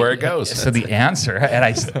 that's where it goes. So the answer, and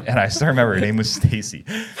I still remember her name was Stacy.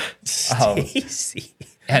 Stacy.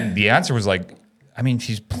 And the answer was like, I mean,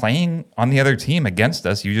 she's playing on the other team against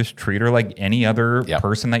us. You just treat her like any other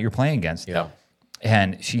person that you're playing against. Yeah.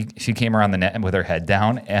 And she came around the net with her head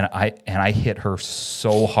down, and I hit her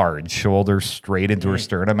so hard, shoulder straight into her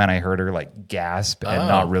sternum, and I heard her like gasp and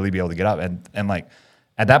not really be able to get up. And like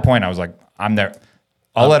at that point, I was like, I'm there.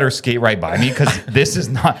 I'll let her skate right by me because this is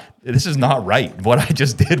not right. What I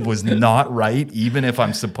just did was not right, even if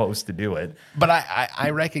I'm supposed to do it. But I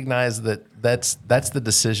recognize that's the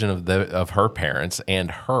decision of her parents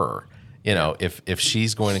and her. If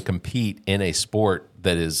she's going to compete in a sport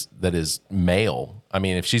that is male, I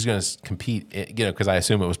mean, if she's going to compete, because I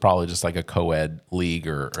assume it was probably just like a co-ed league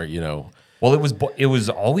or. Well, it was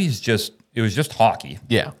always just hockey.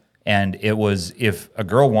 Yeah, and it was if a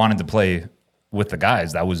girl wanted to play with the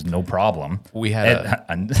guys, that was no problem. We had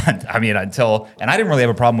I didn't really have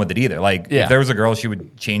a problem with it either. Like if there was a girl, she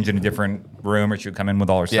would change in a different room or she would come in with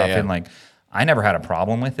all her stuff in. Like I never had a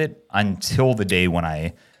problem with it until the day when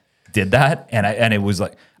I did that. And it was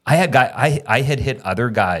like, I had hit other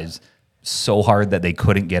guys so hard that they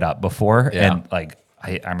couldn't get up before. Yeah. And like,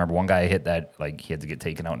 I remember one guy I hit that like he had to get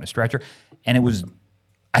taken out in a stretcher, and I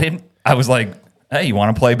was like, hey, you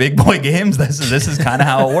want to play big boy games? This is kind of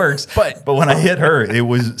how it works. But when I hit her, it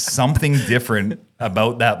was something different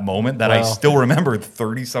about that moment that I still remember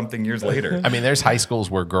 30-something years later. I mean, there's high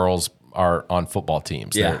schools where girls are on football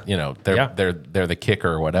teams. Yeah. They're the kicker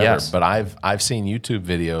or whatever. Yes. But I've seen YouTube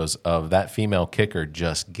videos of that female kicker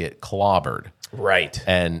just get clobbered. Right.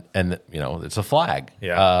 And it's a flag.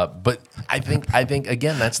 Yeah. But I think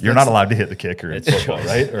again You're not allowed to hit the kicker in football,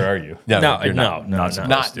 right? Or are you? No, you're no,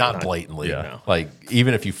 not. Not blatantly. Yeah. Like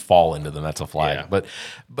even if you fall into them, that's a flag. Yeah.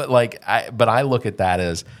 But I look at that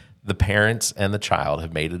as the parents and the child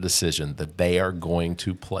have made a decision that they are going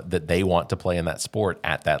to play, that they want to play in that sport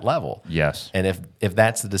at that level. Yes. And if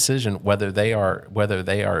that's the decision, whether they are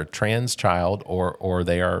a trans child or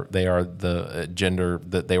they are the gender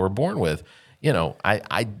that they were born with,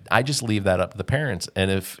 I just leave that up to the parents.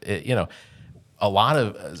 And if a lot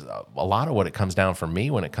of what it comes down for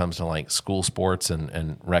me when it comes to like school sports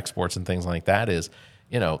and rec sports and things like that is,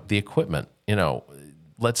 the equipment.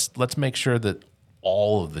 Let's make sure that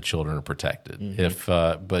all of the children are protected. Mm-hmm.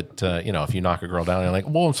 If you knock a girl down, and you're like,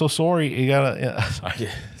 "Whoa, I'm so sorry." You gotta. Sorry.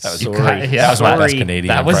 That was Sorry. that was my best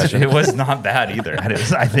Canadian impression. It was not bad either.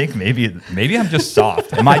 I think maybe I'm just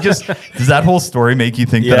soft. Does that whole story make you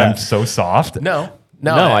think that I'm so soft? No.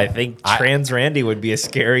 I think trans Randy would be a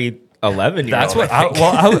scary 11-year-old. That's what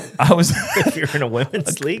I was. If you're in a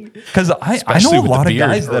women's league, Because I Especially know a with lot the of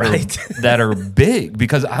guys beard, that are big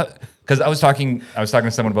because I was talking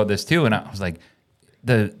to someone about this too, and I was like,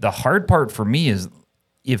 the hard part for me is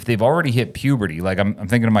if they've already hit puberty. Like I'm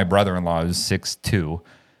thinking of my brother-in-law who's 6'2".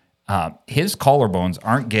 His collarbones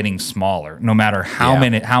aren't getting smaller, no matter how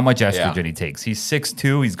much estrogen he takes. He's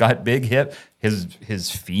 6'2". He's got big hip. His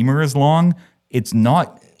femur is long. It's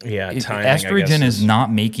not. Yeah, timing, estrogen is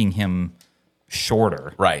not making him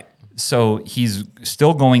shorter. Right. So he's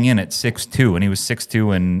still going in at 6'2", and he was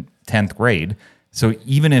 6'2" in 10th grade. So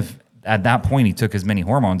even if at that point he took as many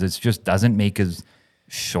hormones, it just doesn't make his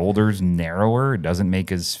shoulders narrower. It doesn't make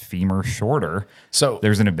his femur shorter. So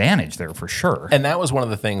there's an advantage there for sure. And that was one of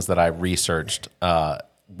the things that I researched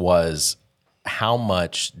was how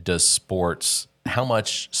much sports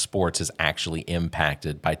is actually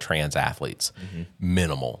impacted by trans athletes. Mm-hmm.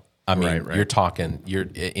 Minimal. I mean, right. you're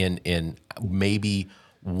in maybe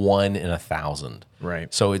 1 in 1,000.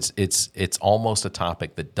 Right. So it's almost a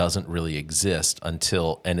topic that doesn't really exist and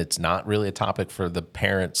it's not really a topic for the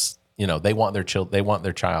parents. They want their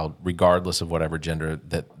child regardless of whatever gender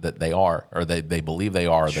that they are or they believe they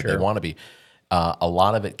are, that they want to be. A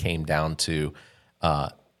lot of it came down to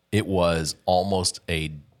it was almost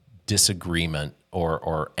a disagreement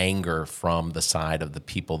or anger from the side of the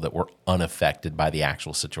people that were unaffected by the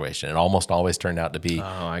actual situation. It almost always turned out to be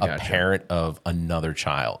a parent of another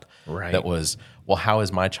child. Right. That was, well, how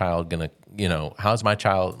is my daughter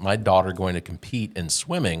going to compete in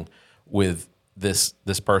swimming with this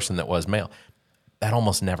person that was male? that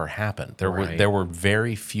almost never happened. There were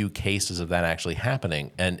very few cases of that actually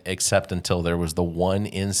happening, and except until there was the one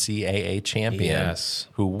NCAA champion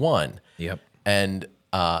who won. Yep. And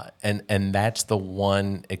that's the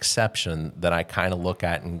one exception that I kind of look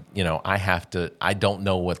at, and I don't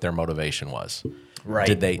know what their motivation was. Right.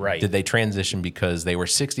 Did they transition because they were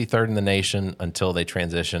 63rd in the nation until they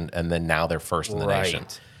transitioned, and then now they're first in the nation?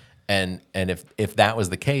 And if that was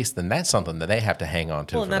the case, then that's something that they have to hang on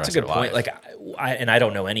to. Well, for and that's a the rest good of their point. life. I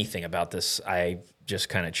don't know anything about this. I just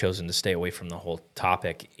kind of chosen to stay away from the whole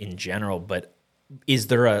topic in general. But is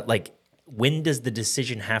there when does the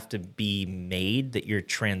decision have to be made that you're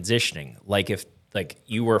transitioning? Like if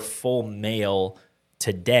you were full male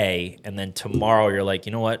today, and then tomorrow you're like,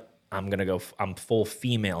 you know what? I'm full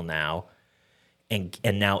female now, and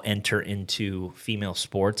now enter into female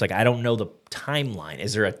sports. Like, I don't know the timeline.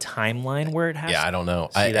 Is there a timeline where it has? Yeah, I don't know.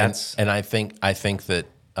 I think that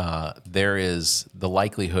there is the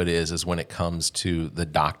likelihood is when it comes to the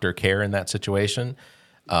doctor care in that situation.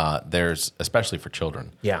 There's, especially for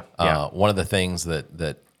children. One of the things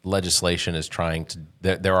that legislation is trying to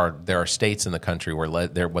there are states in the country where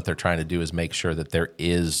what they're trying to do is make sure that there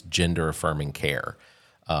is gender affirming care.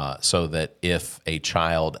 So that if a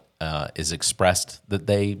child is expressed that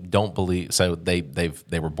they don't believe, so they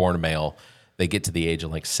were born a male, they get to the age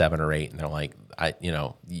of like 7 or 8, and they're like,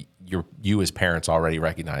 you as parents already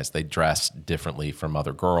recognize they dress differently from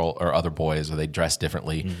other boys, or they dress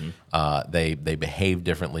differently, they behave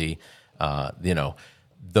differently.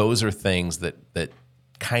 Those are things that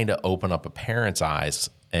kind of open up a parent's eyes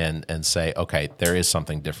and say, okay, there is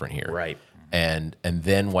something different here, right? And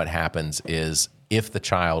then what happens is, if the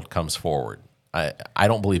child comes forward, I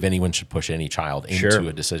don't believe anyone should push any child into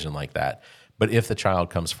a decision like that. But if the child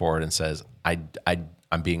comes forward and says, I'm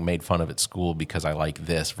being made fun of at school because I like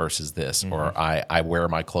this versus this, or I wear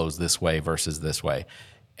my clothes this way versus this way,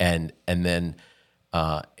 and then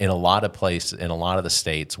in a lot of the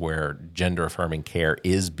states where gender affirming care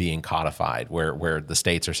is being codified, where the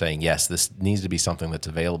states are saying, yes, this needs to be something that's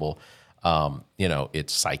available.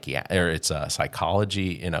 It's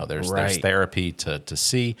psychology. There's therapy to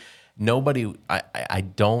see. Nobody. I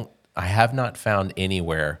have not found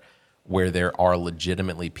anywhere where there are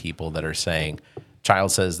legitimately people that are saying,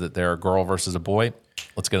 child says that they're a girl versus a boy,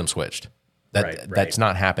 let's get them switched. That's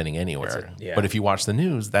not happening anywhere. But if you watch the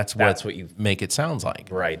news, that's what you make it sounds like.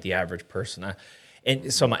 Right, the average person.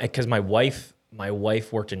 And so, because my wife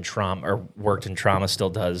worked in trauma, still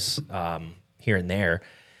does here and there.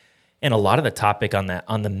 And a lot of the topic on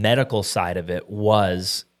the medical side of it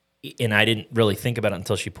was, and I didn't really think about it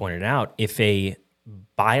until she pointed it out, if a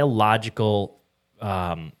biological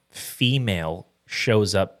female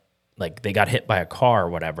shows up, like they got hit by a car or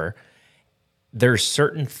whatever, there's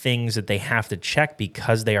certain things that they have to check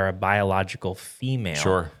because they are a biological female.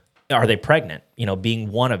 Sure. Are they pregnant?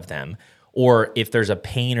 Being one of them. Or if there's a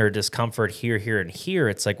pain or discomfort here, and here,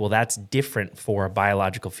 it's like, well, that's different for a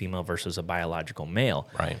biological female versus a biological male.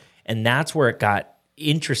 Right. And that's where it got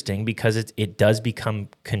interesting, because it does become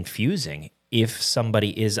confusing if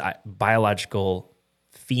somebody is a biological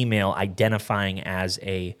female identifying as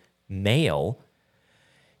a male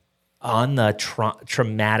on the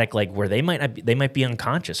traumatic, like where they might be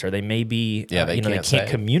unconscious, or they may be, they can't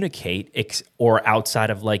communicate, or outside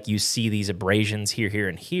of, like, you see these abrasions here,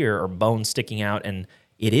 and here, or bones sticking out, and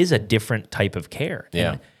it is a different type of care.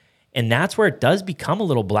 Yeah. And that's where it does become a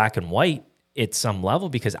little black and white at some level,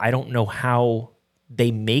 because I don't know how they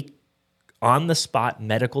make on-the-spot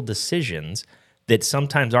medical decisions that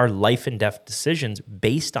sometimes are life and death decisions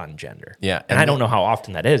based on gender. Yeah. And I don't know how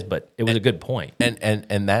often that is, but it was a good point.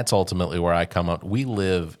 And that's ultimately where I come up. We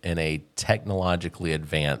live in a technologically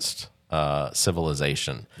advanced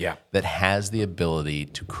civilization that has the ability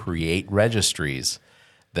to create registries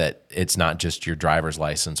that it's not just your driver's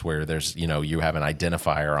license, where there's, you have an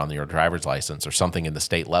identifier on your driver's license or something in the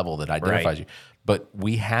state level that identifies you. But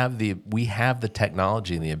we have the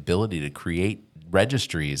technology and the ability to create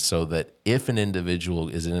registries so that if an individual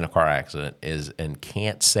is in a car accident and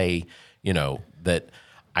can't say, that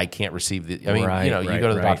I can't receive the. I mean, you go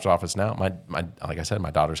to the doctor's office now. My like I said,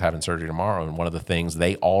 my daughter's having surgery tomorrow, and one of the things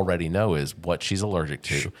they already know is what she's allergic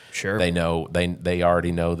to. Sure, they know they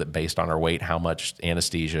already know that based on her weight, how much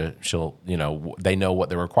anesthesia she'll. They know what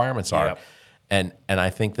the requirements are, and I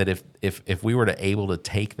think that if we were able to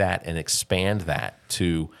take that and expand that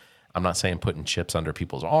to, I'm not saying putting chips under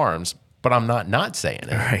people's arms, but I'm not saying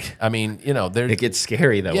it. Right. I mean, it gets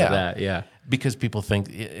scary though with that. Yeah, because people think.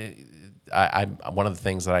 One of the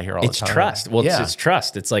things that I hear all the time. It's trust. Well, it's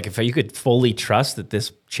trust. It's like if you could fully trust that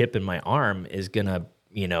this chip in my arm is gonna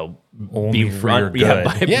Only be for run your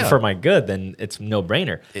good. for my good, then it's no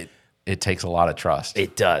brainer. It takes a lot of trust.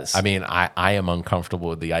 It does. I mean, I am uncomfortable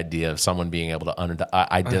with the idea of someone being able to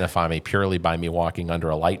identify me purely by me walking under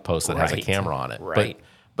a light post that has a camera on it. Right.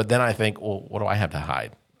 But then I think, well, what do I have to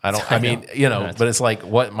hide? I mean, but it's like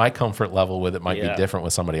what my comfort level with it might be different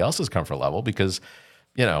with somebody else's comfort level because,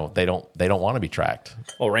 they don't want to be tracked.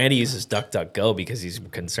 Well, Randy uses DuckDuckGo because he's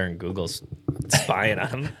concerned Google's spying on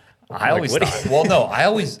him. I always thought. Well, no, I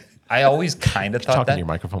always kind of thought Talk that. in your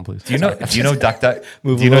microphone, please. Do you know DuckDuck?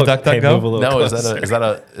 Move Do you a know little- hey, move a DuckDuckGo? little No, closer. is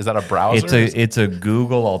that a browser? It's a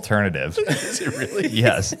Google alternative. Is it really?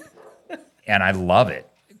 Yes, and I love it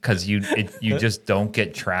because you just don't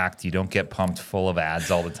get tracked. You don't get pumped full of ads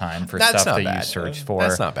all the time for That's stuff not that you bad. search for.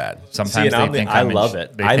 That's not bad. Sometimes they think I I'm in love Sh-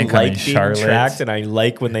 it. They I think I'm in like being Charlotte. tracked, and I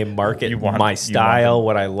like when they market You want- my you style, want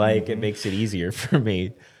what I like. It makes it easier for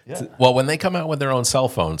me. Well, when they come out with their own cell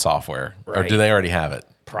phone software, or Right. do they already have it?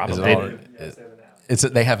 Probably.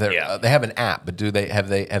 They have their they have an app, but have they They have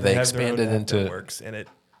their own expanded app that into? works, and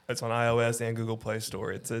it's on iOS and Google Play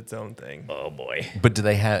Store. It's its own thing. Oh boy. But do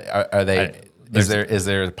they have? Are they? Is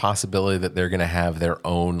there a possibility that they're going to have their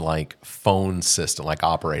own like phone system, like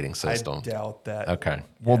operating system? I doubt that. Okay.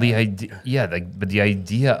 Well, the idea, but the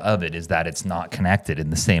idea of it is that it's not connected in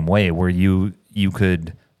the same way where you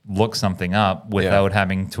could look something up without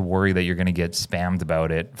having to worry that you're going to get spammed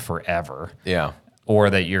about it forever. Yeah. Or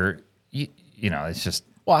that it's just.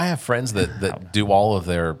 Well, I have friends that do all of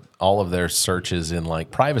their searches in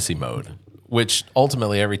like privacy mode, which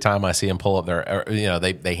ultimately every time I see them pull up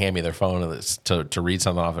they hand me their phone to read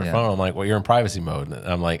something off their phone. I'm like, well, you're in privacy mode. And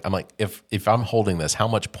I'm like, if I'm holding this, how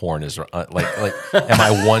much porn is like am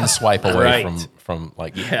I one swipe away Right. from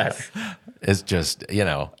like, Yes. it's just,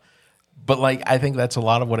 but like, I think that's a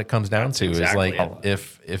lot of what it comes down to exactly is like,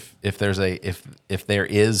 if there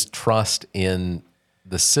is trust in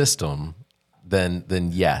the system, then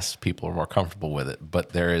yes, people are more comfortable with it.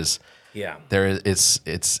 But there is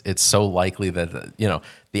it's so likely that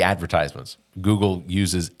the advertisements. Google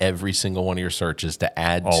uses every single one of your searches to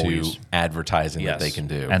add Always. to advertising that they can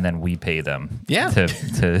do. And then we pay them Yeah. to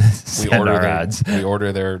we send order our their ads. we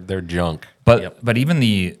order their junk. But even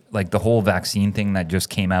the whole vaccine thing that just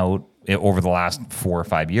came out over the last 4 or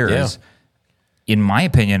 5 years, in my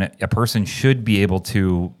opinion, a person should be able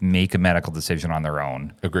to make a medical decision on their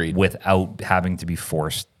own. Agreed. Without having to be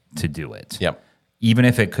forced to do it. Yep. Even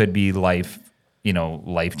if it could be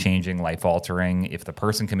life-changing, life-altering, if the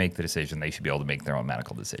person can make the decision, they should be able to make their own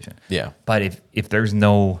medical decision. Yeah. But if there's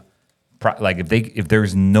no if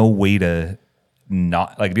there's no way to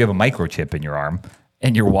not, like, if you have a microchip in your arm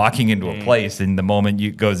and you're walking into a place and the moment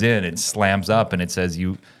you goes in, it slams up and it says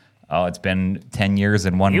it's been 10 years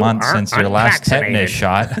and 1 month are since your last unvaccinated. tetanus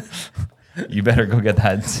shot. You better go get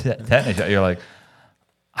that tetanus shot. You're like,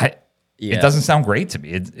 it doesn't sound great to me.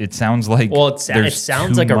 It sounds like Well, it there's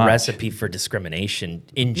sounds too like a much. recipe for discrimination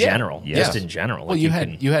in general. Yes. Just in general. Well,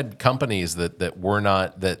 Like you had companies that were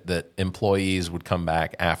not that employees would come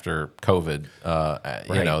back after COVID.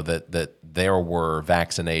 That there were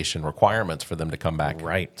vaccination requirements for them to come back.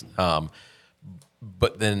 Right.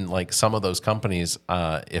 But then, like some of those companies,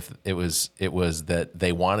 if it was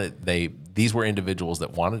that these were individuals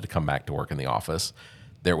that wanted to come back to work in the office.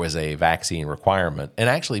 There was a vaccine requirement. And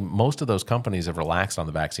actually, most of those companies have relaxed on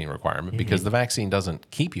the vaccine requirement because the vaccine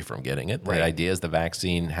doesn't keep you from getting it. The idea is the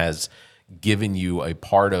vaccine has given you a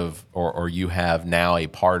part of, or you have now a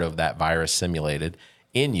part of that virus simulated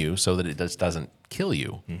in you so that it just doesn't kill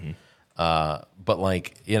you. But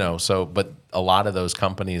but a lot of those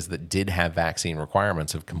companies that did have vaccine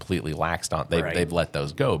requirements have completely laxed on. They've let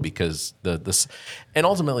those go because and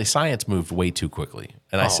ultimately science moved way too quickly.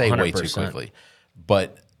 And I say way too 100%. quickly.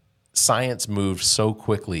 But science moved so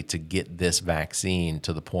quickly to get this vaccine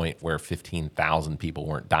to the point where 15,000 people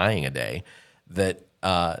weren't dying a day that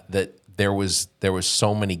there was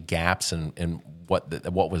so many gaps in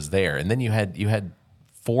what was there. And then you had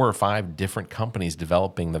 4 or 5 different companies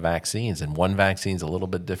developing the vaccines, and one vaccine's a little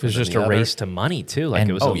bit It different. was just than a the race other. to money too. Like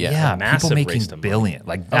And, it was a massive people making race to billion. money.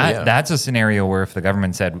 Like that. yeah. That's a scenario where if the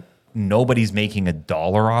government said nobody's making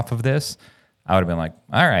 $1 off of this, I would have been like,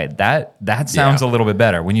 all right, that sounds a little bit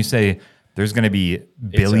better. When you say there's going to be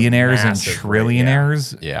billionaires and massive rate,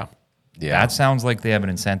 trillionaires, Yeah. that sounds like they have an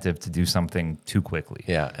incentive to do something too quickly.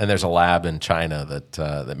 Yeah, and there's a lab in China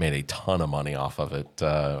that made a ton of money off of it,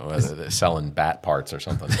 whether they're selling bat parts or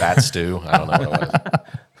something. Bat stew, I don't know what it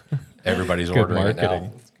was. Everybody's ordering it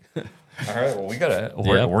now. All right,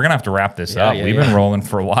 well, we're gonna have to wrap this up. yeah, We've been rolling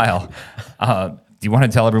for a while. Do you want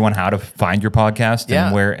to tell everyone how to find your podcast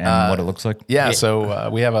and where and what it looks like? Yeah,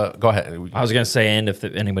 so we have go ahead. I was gonna say, and if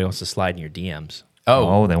anybody wants to slide in your DMs.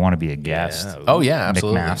 Oh, they want to be a guest. Yeah. Oh yeah,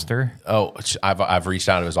 absolutely. McMaster. Oh, I've reached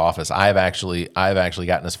out to his office. I've actually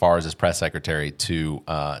gotten as far as his press secretary to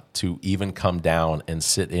even come down and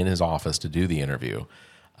sit in his office to do the interview.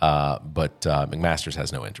 But McMasters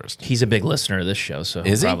has no interest. He's a big listener of this show, so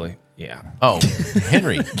Is he? probably yeah. Oh,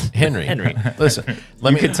 Henry. Listen,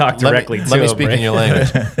 let me could talk directly to Let me him, speak right? in your language.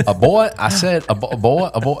 A boy. I said a boy.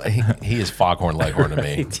 He is foghorn leghorn to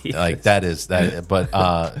me. He Like that is that.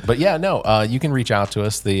 But yeah, no. You can reach out to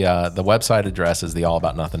us. The website address is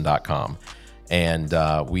theallaboutnothing.com.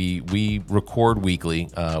 And we record weekly.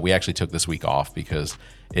 We actually took this week off because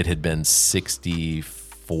it had been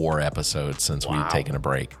 64 episodes since we'd taken a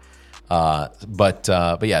break. But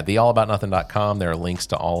yeah, theallaboutnothing.com. There are links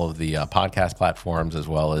to all of the podcast platforms as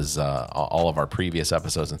well as all of our previous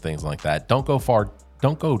episodes and things like that. Don't go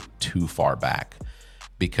too far back,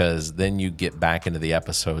 because then you get back into the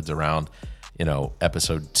episodes around,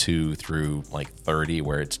 episode 2 through like 30,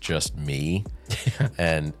 where it's just me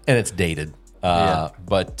and it's dated.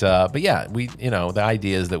 But yeah, the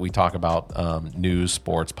idea is that we talk about news,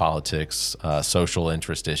 sports, politics, social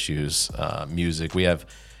interest issues, music. We have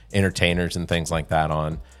entertainers and things like that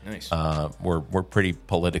on. Nice. We're pretty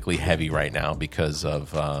politically heavy right now because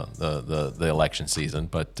of the election season,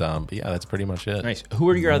 but yeah, that's pretty much it. Nice. Who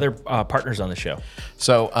are your other partners on the show?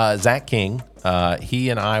 So Zach King, he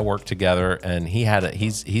and I work together, and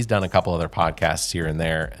he's done a couple other podcasts here and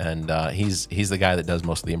there, and he's the guy that does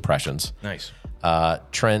most of the impressions. Nice.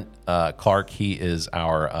 Trent Clark, he is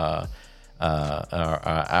our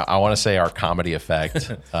I want to say our comedy effect,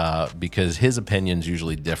 because his opinions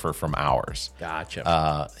usually differ from ours.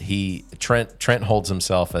 Gotcha. Trent holds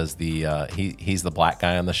himself as he's the black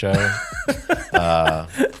guy on the show,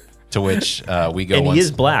 to which we go. And once, he is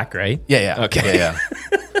black, right? Yeah. Okay.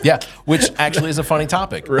 Yeah, which actually is a funny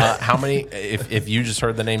topic. How many? If you just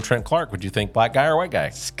heard the name Trent Clark, would you think black guy or white guy?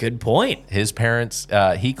 That's a good point. His parents,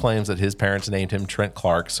 he claims that his parents named him Trent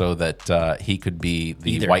Clark so that he could be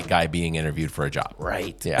the white guy being interviewed for a job.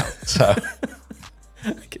 Right. Yeah. So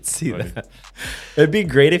I could see that. It'd be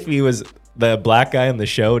great if he was the black guy on the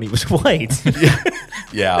show and he was white.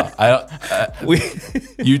 yeah,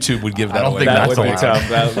 YouTube would give that away. think That that's would be allowed. tough.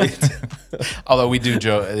 That would be tough. Although we do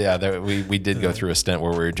joke, we did go through a stint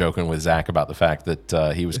where we were joking with Zach about the fact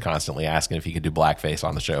that he was constantly asking if he could do blackface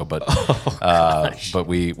on the show, but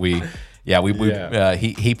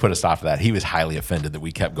he put a stop to that. He was highly offended that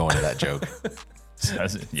we kept going to that joke.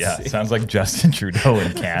 Sounds like Justin Trudeau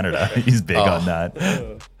in Canada. He's big on that.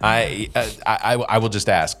 I will just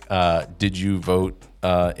ask, did you vote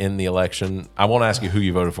in the election? I won't ask you who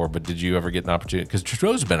you voted for, but did you ever get an opportunity? Because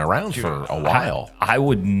Trudeau's been around for a while. I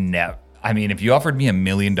would never. I mean, if you offered me $1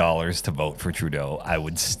 million to vote for Trudeau, I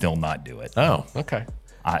would still not do it. Oh, okay.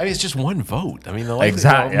 I mean, it's just one vote. I mean,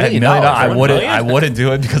 Exactly. $1 million. I wouldn't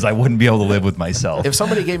do it because I wouldn't be able to live with myself. If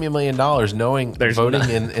somebody gave me $1 million, knowing voting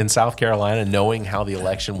in South Carolina, knowing how the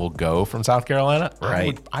election will go from South Carolina,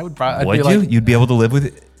 Right. I would probably. Would you? You'd be able to live with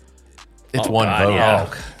it? It's one vote.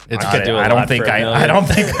 yeah. It's I could do a I lot don't think for $1 million. I don't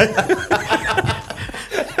think.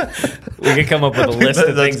 We could come up with a list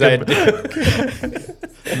of That's things I'd do.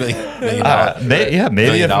 $1 million. Maybe $1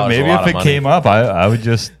 million if it came up, I would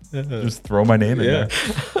just throw my name in there.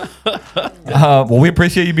 Well, we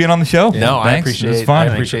appreciate you being on the show. No, I Thanks. appreciate. It was fun.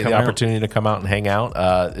 I appreciate the coming out. opportunity to come out and hang out.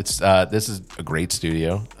 This is a great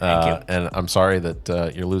studio. Thank you. And I'm sorry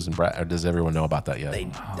that you're losing Brad. Or does everyone know about that yet? They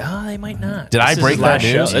might not. Did I break is last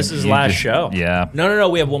that show. news? This is You last just- show. yeah. No.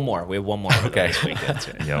 We have one more. Okay. this week. That's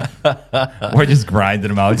right. Yo. We're just grinding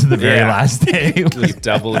them out to the very Yeah. last day. Just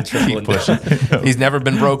double and triple and pushing. He's never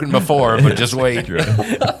been broken before, but just wait. All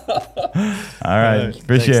right.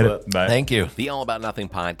 Appreciate it. Bye. Thank you. The All About Nothing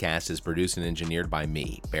podcast is produced and engineered by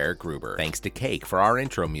me, Barrett Gruber. Thanks to Cake for our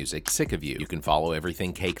intro music, Sick of You. You can follow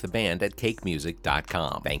everything Cake the band at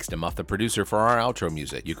cakemusic.com. Thanks to Muff the producer for our outro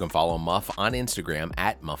music. You can follow Muff on Instagram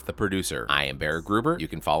at Muff the producer. I am Barrett Gruber. You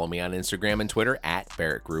can follow me on Instagram and Twitter at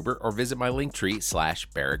Barrett Gruber or visit my Linktree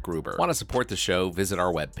 /Barrett Gruber. Want to support the show? Visit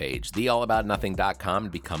our webpage, theallaboutnothing.com,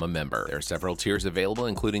 and become a member. There are several tiers available,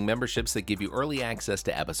 including memberships that give you early access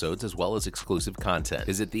to episodes as well as exclusive content.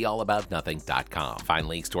 Visit theallaboutnothing.com. Find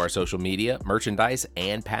links to our social media, merchandise,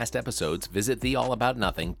 and past episodes. Visit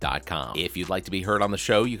theallaboutnothing.com. If you'd like to be heard on the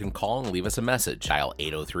show, you can call and leave us a message. Dial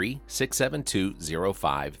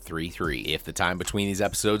 803-672-0533. If the time between these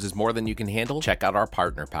episodes is more than you can handle, check out our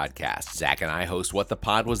partner podcast. Zach and I host What the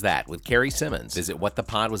Pod Was That with Carrie Simmons. Visit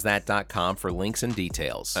whatthepodwasthat.com for links and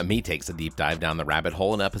details. Me takes a deep dive down the rabbit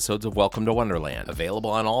hole in episodes of Welcome to Wonderland. Available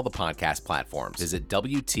on all the podcast platforms. Visit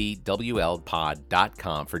WTWL.com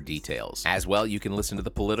allaboutoutpod.com for details. As well, you can listen to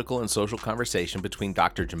the political and social conversation between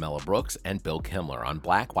Dr. Jamela Brooks and Bill Kimler on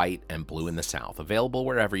Black, White, and Blue in the South, available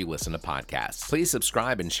wherever you listen to podcasts. Please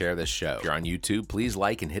subscribe and share this show. If you're on YouTube, please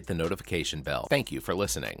like and hit the notification bell. Thank you for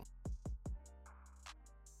listening.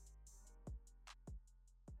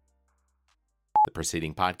 The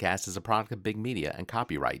preceding podcast is a product of Big Media and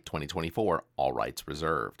copyright 2024, all rights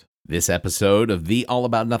reserved. This episode of the All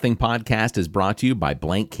About Nothing podcast is brought to you by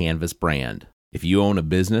Blank Canvas Brand. If you own a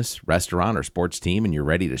business, restaurant, or sports team and you're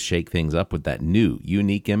ready to shake things up with that new,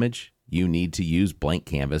 unique image, you need to use Blank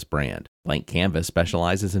Canvas Brand. Blank Canvas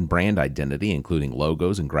specializes in brand identity, including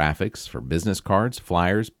logos and graphics for business cards,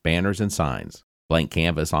 flyers, banners, and signs. Blank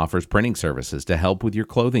Canvas offers printing services to help with your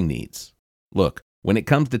clothing needs. Look, when it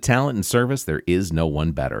comes to talent and service, there is no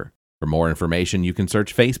one better. For more information, you can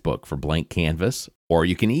search Facebook for Blank Canvas, or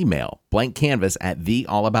you can email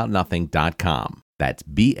blankcanvas@theallaboutnothing.com. That's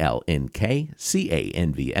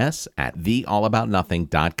BLNKCANVS at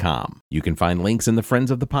theallaboutnothing.com. You can find links in the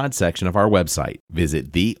Friends of the Pod section of our website.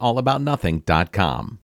 Visit theallaboutnothing.com.